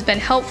hope this has been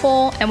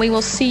helpful, and we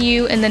will see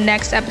you in the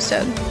next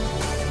episode.